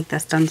doesn't like the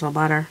stencil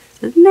butter. It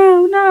says,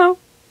 no, no,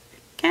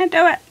 can't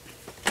do it.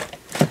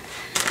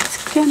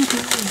 It's gonna be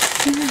a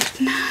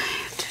good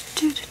night.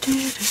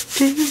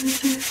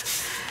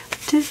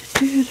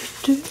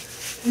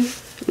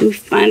 Let me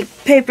find a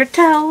paper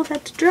towel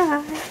that's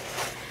dry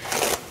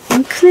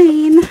and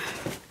clean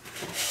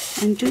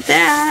and do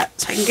that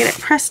so I can get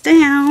it pressed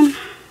down.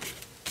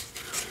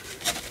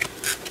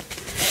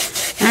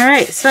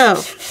 Alright, so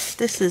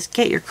this is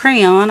get your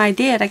crayon. I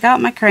did. I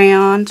got my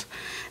crayons.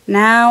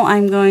 Now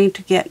I'm going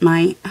to get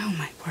my, oh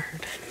my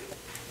word.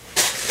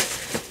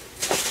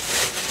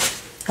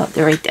 Oh,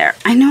 they're right there.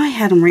 I know I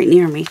had them right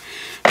near me.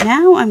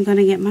 Now I'm going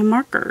to get my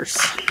markers.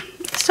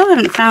 Still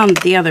haven't found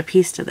the other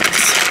piece to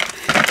this.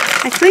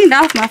 I cleaned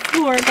off my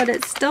floor, but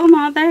it's still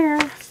not there.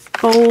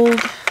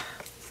 Gold.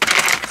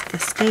 The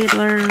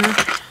Staedtler.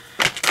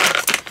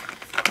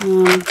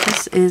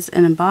 This is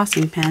an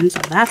embossing pen, so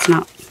that's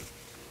not,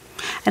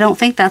 I don't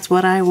think that's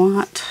what I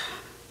want.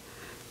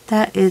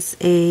 That is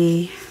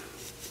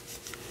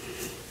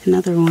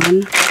another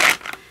one.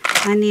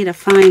 I need a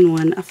fine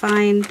one.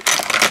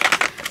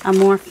 A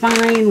more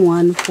fine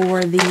one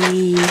for the,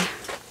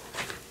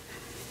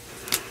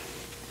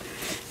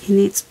 he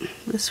needs,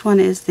 this one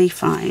is the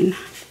fine.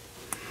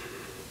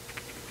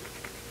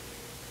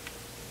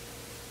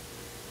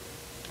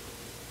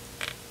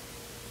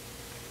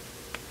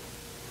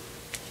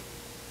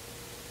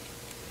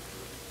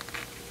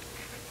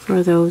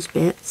 For those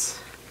bits.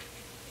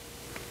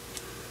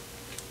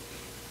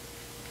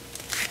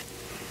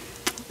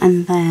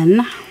 And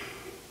then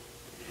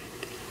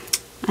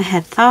I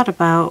had thought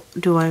about,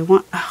 do I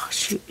want, oh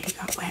shoot, it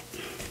got wet.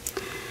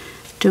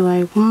 Do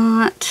I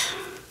want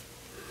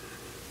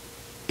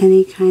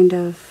any kind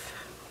of,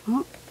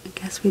 well, I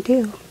guess we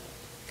do.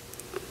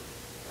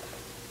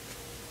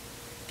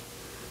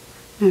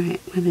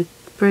 Alright, I'm going to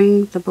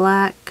bring the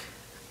black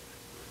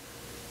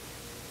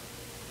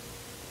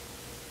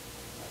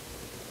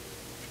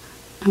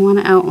I want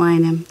to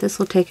outline him. This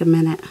will take a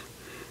minute.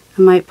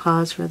 I might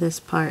pause for this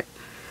part.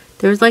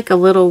 There's like a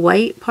little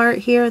white part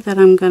here that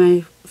I'm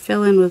going to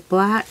fill in with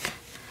black.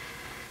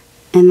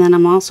 And then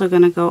I'm also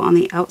going to go on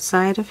the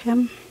outside of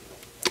him.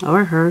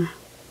 Or her.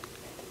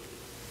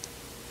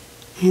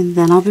 And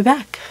then I'll be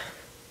back.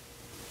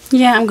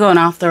 Yeah, I'm going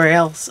off the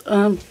rails.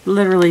 I'm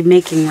literally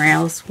making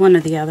rails. One or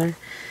the other.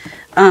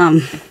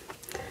 I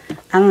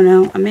don't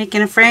know. I'm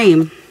making a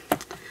frame.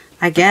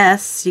 I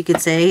guess you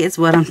could say it's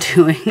what I'm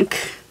doing.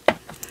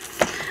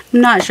 I'm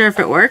not sure if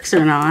it works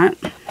or not.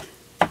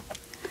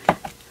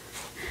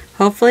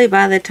 Hopefully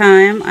by the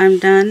time I'm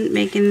done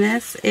making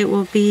this, it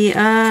will be,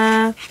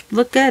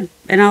 look good.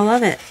 And I'll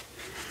love it.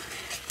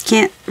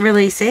 Can't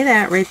really say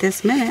that right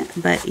this minute,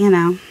 but you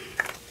know.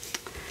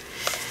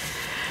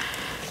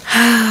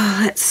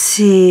 Let's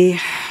see.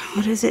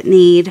 What does it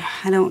need?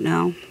 I don't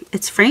know.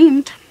 It's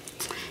framed.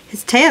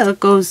 His tail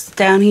goes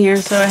down here,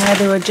 so I had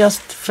to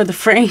adjust for the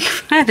frame.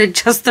 I had to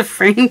adjust the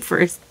frame for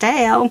his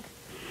tail.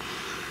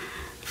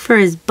 For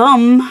his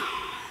bum.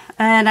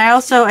 And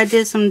I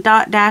did some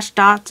dash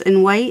dots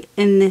in white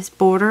in this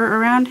border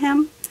around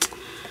him.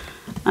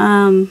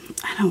 I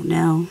don't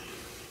know.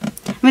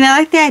 I mean, I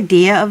like the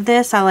idea of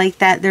this. I like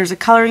that there's a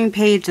coloring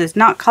page that's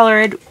not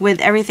colored with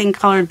everything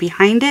colored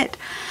behind it.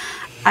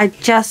 I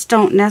just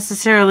don't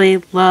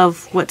necessarily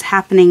love what's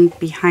happening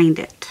behind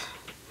it.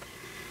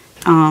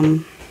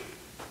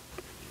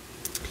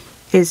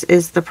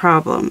 Is the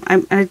problem.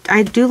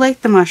 I do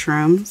like the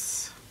mushrooms.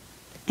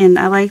 And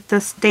I like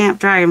the stamped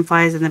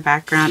dragonflies in the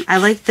background. I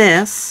like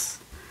this.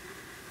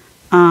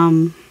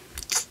 The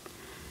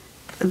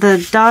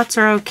dots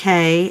are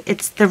okay.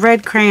 It's the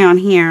red crayon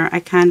here. I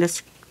kind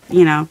of,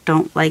 you know,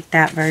 don't like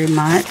that very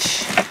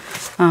much.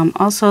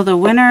 Also, the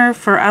winner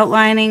for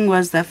outlining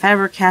was the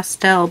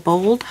Faber-Castell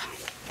Bold.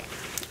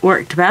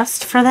 Worked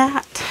best for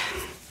that.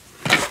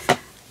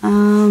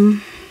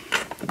 I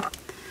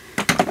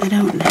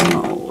don't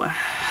know.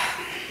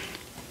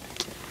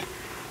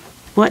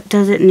 What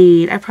does it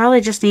need? I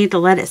probably just need to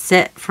let it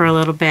sit for a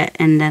little bit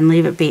and then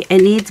leave it be.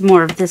 It needs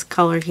more of this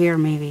color here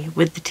maybe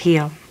with the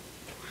teal.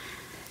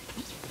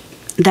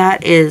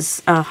 That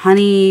is a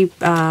honey,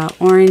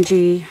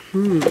 orangey.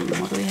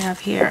 What do we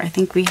have here? I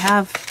think we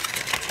have,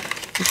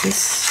 is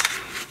this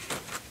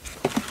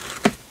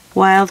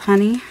wild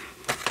honey?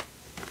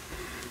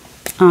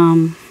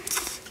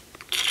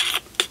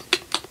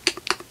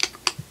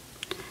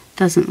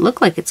 Doesn't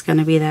look like it's going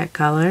to be that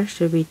color.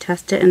 Should we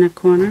test it in a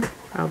corner?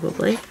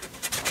 Probably.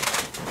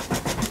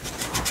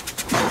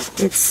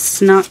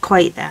 It's not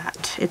quite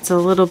that. It's a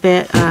little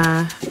bit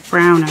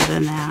browner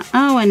than that.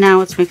 Oh, and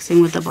now it's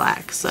mixing with the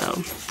black, so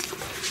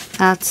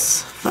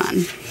that's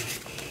fun.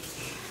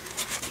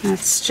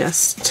 That's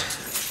just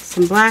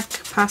some black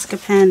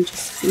Posca pen,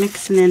 just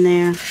mixing in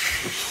there.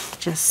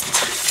 Just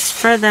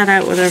spread that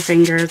out with our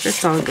fingers.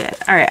 It's all good.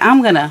 All right,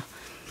 I'm gonna,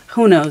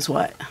 who knows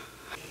what.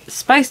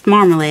 Spiced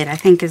marmalade, I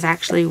think, is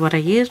actually what I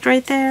used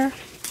right there.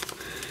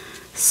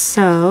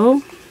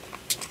 So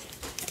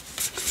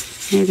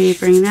maybe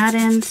bring that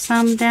in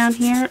some down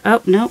here.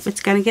 Oh, nope, it's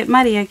gonna get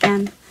muddy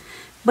again.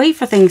 Wait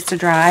for things to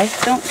dry.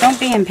 Don't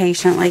be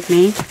impatient like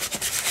me.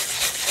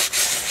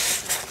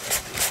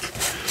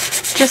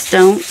 Just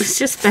don't. It's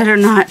just better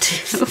not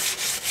to.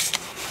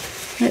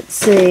 Let's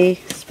see.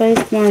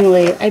 Spiced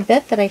marmalade. I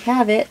bet that I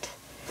have it.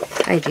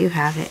 I do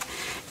have it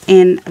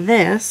in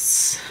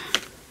this.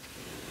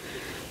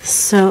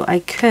 So I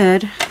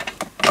could.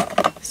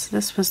 So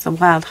this was the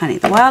wild honey.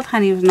 The wild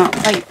honey was not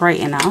quite bright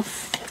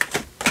enough.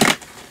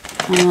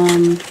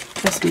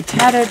 Just some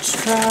tattered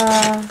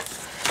straw,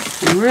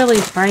 some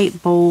really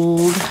bright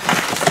bold.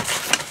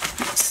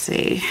 Let's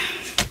see.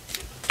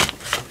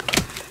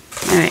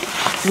 Alright,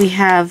 we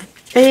have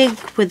big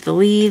with the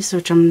leaves,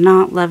 which I'm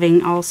not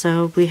loving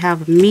also. We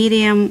have a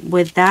medium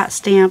with that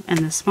stamp, and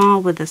the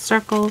small with the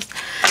circles,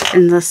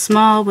 and the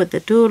small with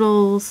the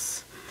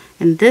doodles,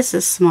 and this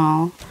is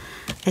small.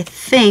 I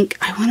think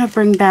I want to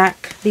bring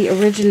back the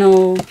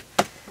original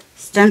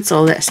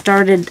stencil that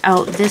started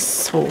out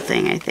this whole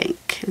thing, I think.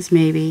 Is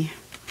maybe,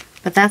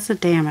 but that's a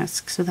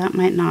damask, so that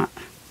might not.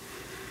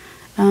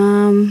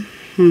 Let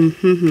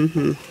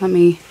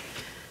me,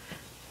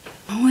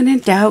 when in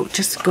doubt,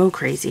 just go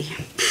crazy.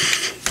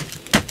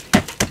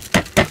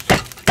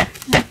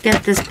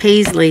 Get this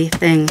paisley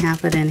thing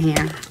happening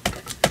here.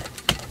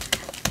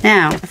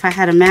 Now, if I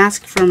had a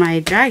mask for my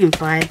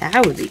dragonfly,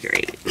 that would be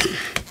great.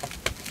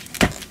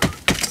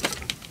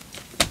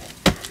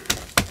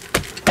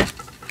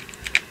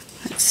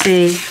 Let's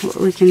see what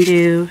we can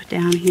do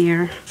down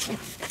here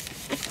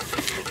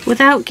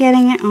without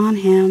getting it on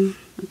him.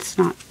 It's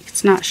not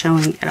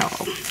showing at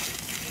all.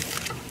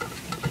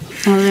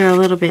 Oh, there a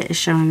little bit is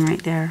showing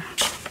right there.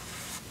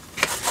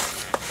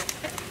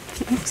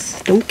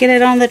 Oops, don't get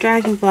it on the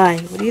dragonfly.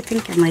 What are you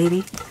thinking,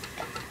 lady?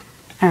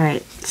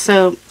 Alright,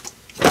 so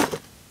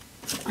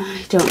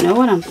I don't know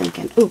what I'm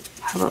thinking. Ooh,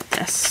 how about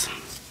this?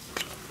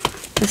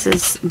 This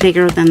is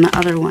bigger than the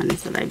other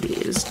ones that I've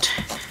used.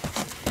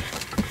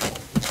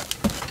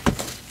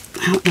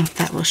 I don't know if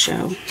that will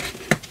show.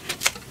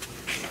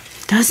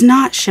 Does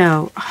not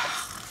show.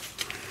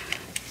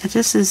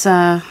 This is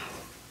I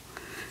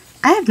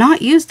have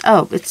not used,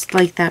 oh, it's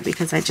like that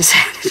because I just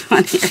had it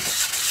on here.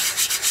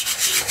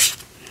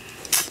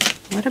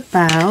 What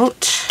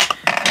about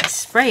I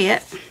spray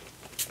it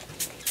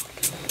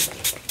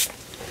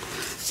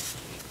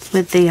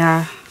with the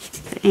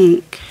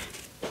ink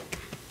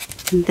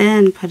and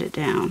then put it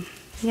down?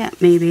 Yeah,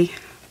 maybe.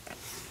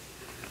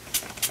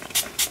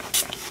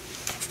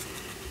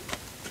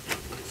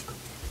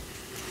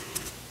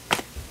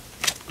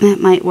 That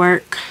might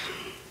work.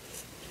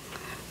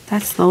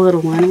 That's the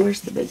little one.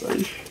 Where's the big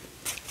one?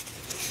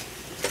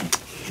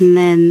 And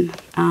then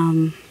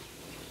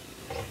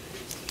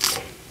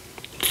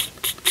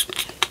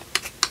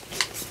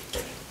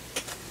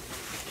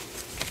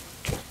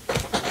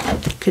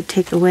could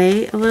take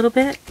away a little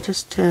bit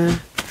just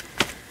to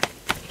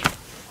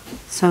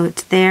so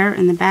it's there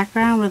in the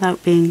background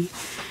without being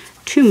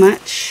too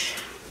much.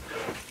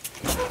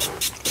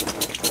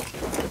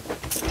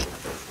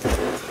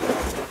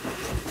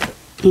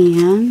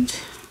 And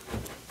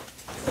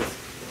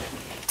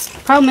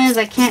problem is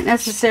I can't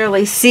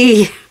necessarily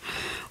see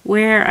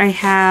where I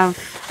have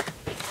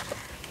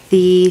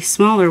the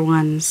smaller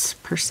ones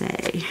per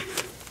se.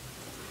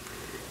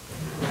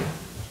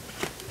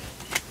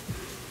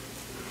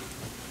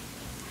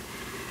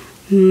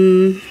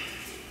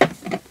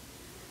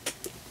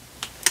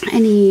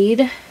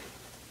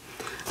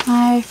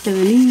 I feel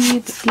the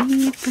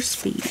need for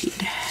speed.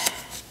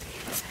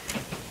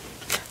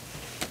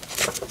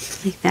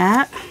 Like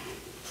that.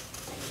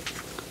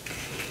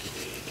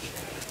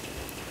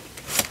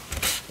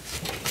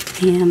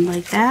 And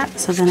like that,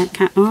 so then it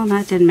kind of, oh,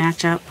 that didn't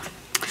match up.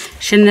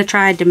 Shouldn't have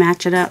tried to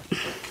match it up.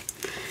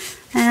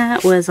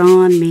 That was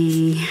on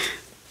me.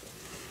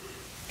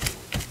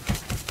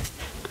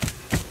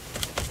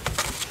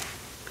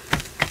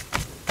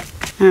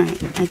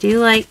 Alright, I do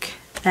like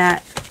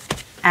that.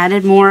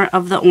 Added more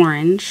of the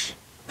orange.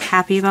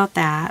 Happy about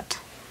that.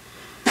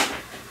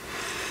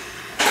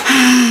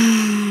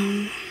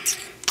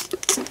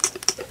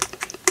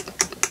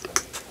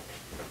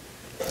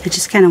 I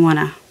just kind of want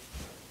to,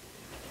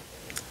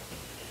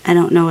 I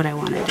don't know what I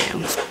want to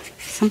do.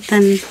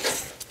 Something,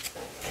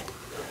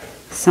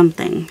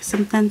 something,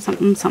 something,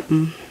 something,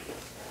 something.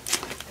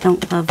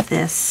 Don't love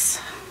this.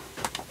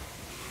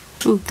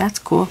 Ooh, that's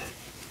cool.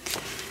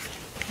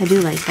 I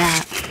do like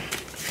that.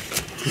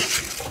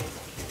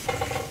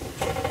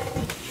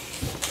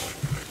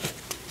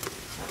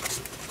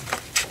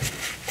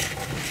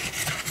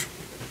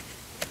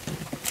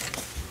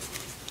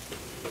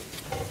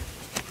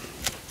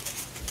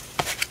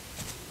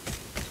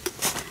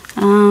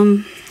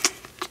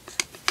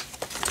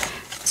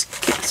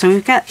 So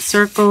we've got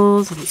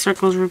circles, and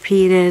circles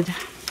repeated,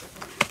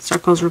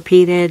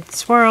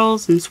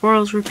 swirls, and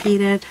swirls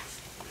repeated.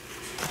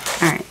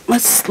 Alright,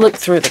 let's look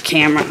through the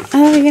camera.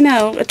 Oh, you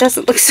know, it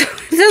doesn't look so,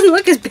 it doesn't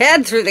look as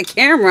bad through the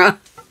camera.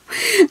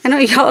 I know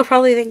y'all are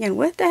probably thinking,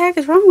 what the heck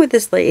is wrong with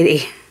this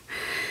lady?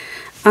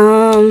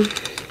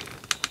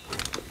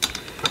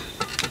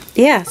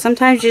 Yeah,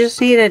 sometimes you just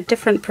need a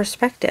different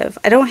perspective.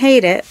 I don't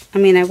hate it. I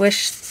mean, I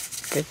wish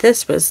that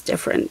this was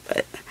different,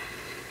 but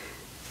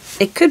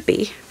it could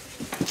be.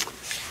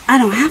 I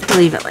don't have to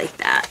leave it like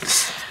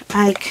that.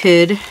 I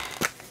could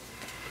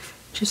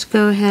just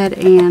go ahead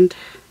and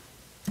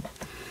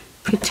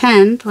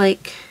pretend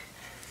like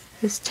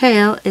this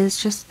tail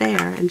is just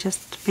there and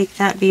just make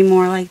that be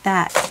more like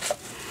that.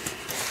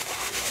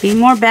 Be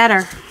more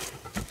better.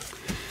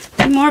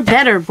 Be more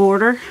better,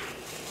 border.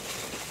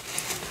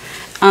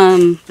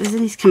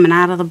 Isn't he's coming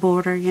out of the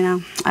border, you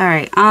know?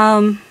 Alright,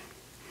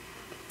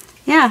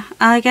 yeah,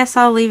 I guess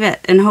I'll leave it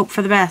and hope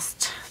for the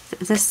best.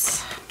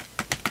 This,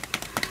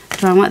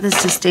 do I want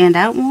this to stand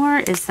out more?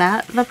 Is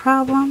that the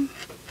problem?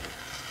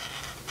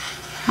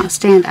 Not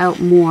stand out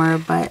more,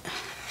 but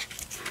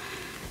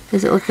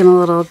is it looking a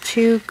little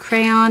too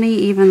crayon-y,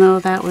 even though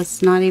that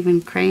was not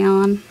even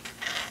crayon?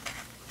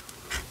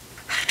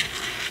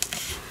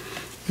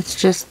 It's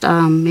just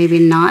maybe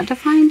not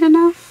defined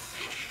enough.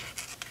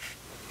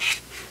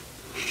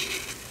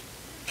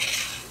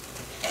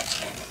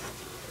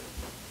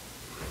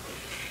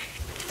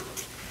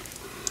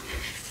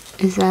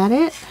 Is that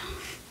it?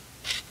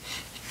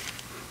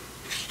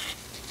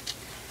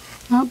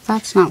 Nope,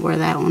 that's not where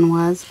that one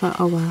was, but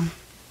oh well.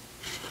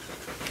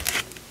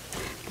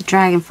 The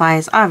dragonfly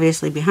is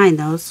obviously behind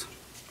those.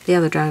 The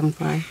other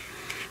dragonfly,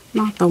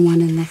 not the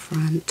one in the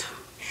front.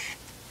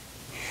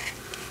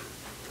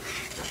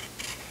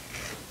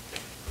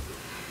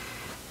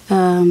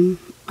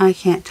 I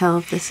can't tell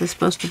if this is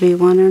supposed to be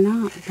one or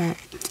not, but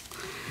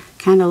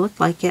kind of looked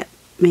like it.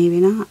 Maybe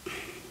not.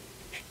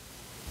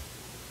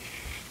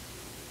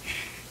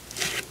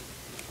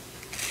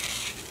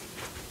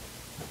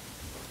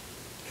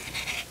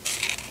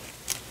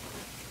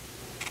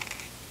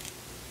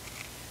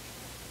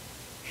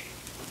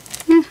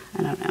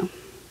 I don't know.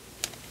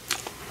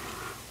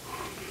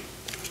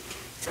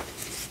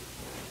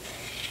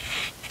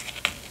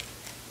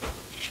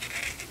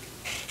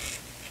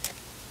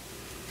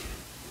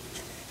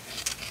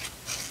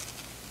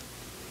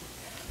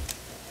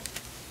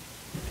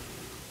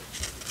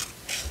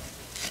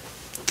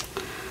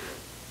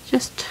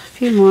 Just a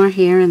few more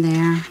here and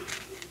there.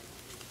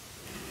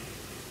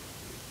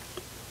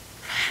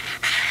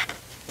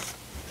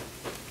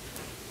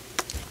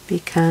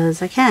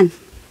 Because I can.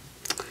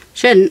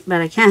 Shouldn't,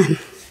 but I can.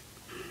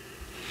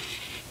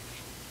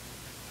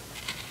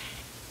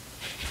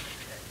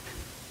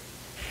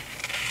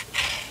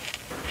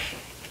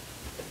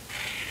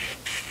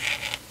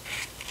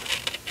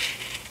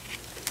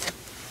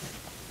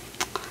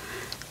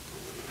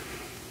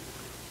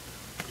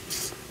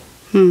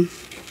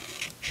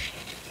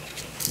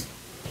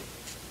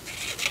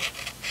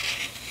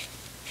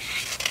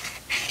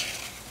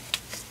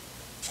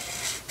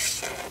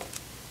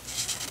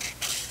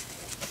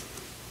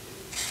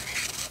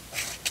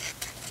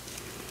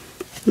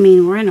 I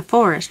mean, we're in a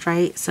forest,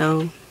 right?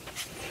 So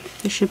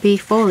there should be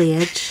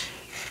foliage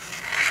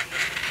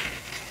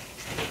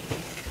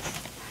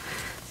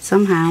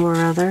somehow or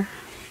other.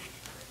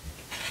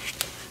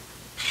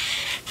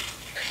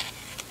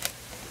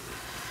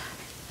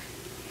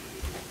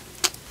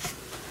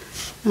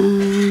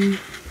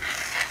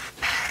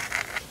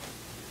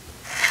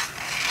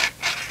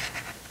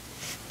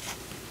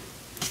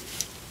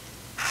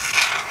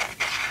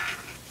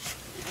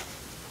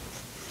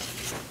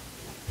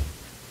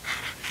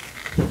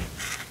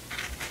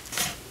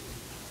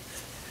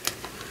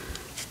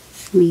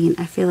 I mean,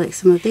 I feel like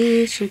some of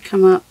these should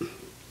come up.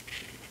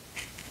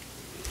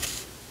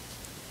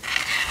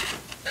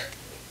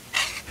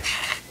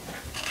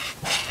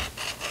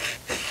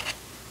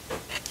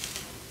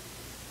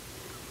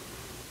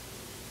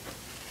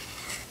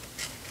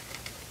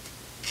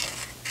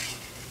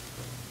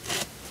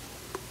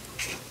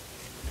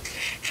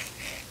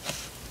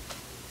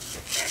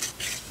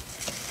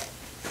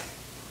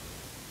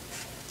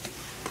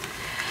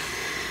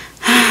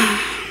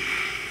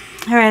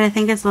 Alright, I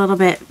think it's a little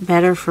bit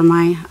better for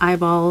my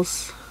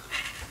eyeballs.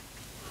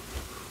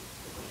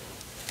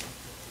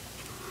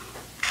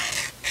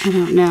 I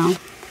don't know.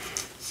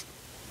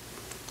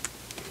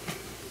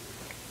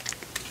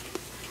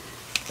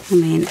 I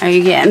mean, are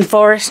you getting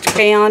forest,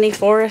 crayony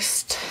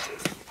forest?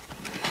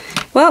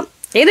 Well,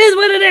 it is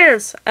what it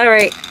is.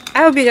 Alright,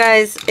 I hope you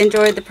guys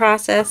enjoyed the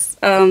process.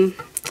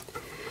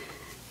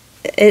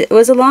 It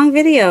was a long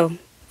video,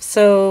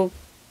 so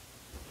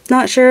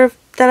not sure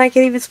that I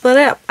can even split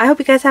it up. I hope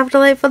you guys have a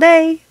delightful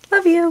day.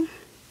 Love you.